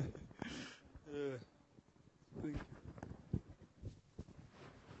 Yeah. Thank you.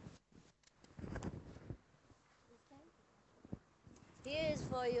 Here is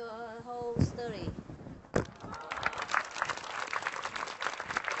for your whole story.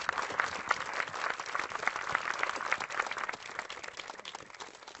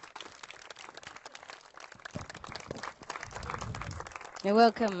 You're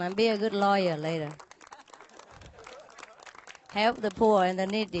welcome, and be a good lawyer later. Help the poor and the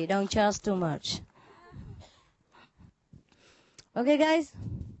needy. Don't charge too much. Okay, guys?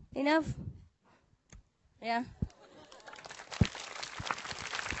 Enough? Yeah?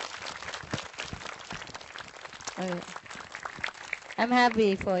 Okay. I'm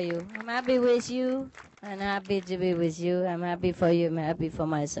happy for you. I'm happy with you. I'm happy to be with you. I'm happy for you. I'm happy for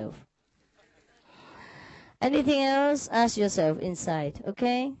myself. Anything else? Ask yourself inside,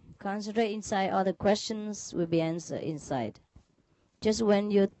 okay? Concentrate inside. All the questions will be answered inside. Just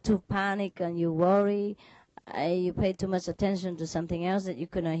when you're too panic and you worry, you pay too much attention to something else that you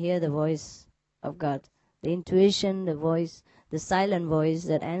cannot hear the voice of God. The intuition, the voice, the silent voice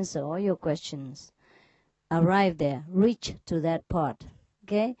that answer all your questions. Arrive there. Reach to that part,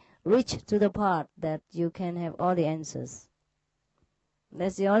 okay? reach to the part that you can have all the answers.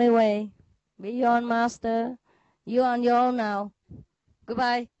 That's the only way. Be your own master. You're on your own now.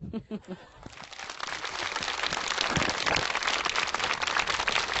 Goodbye.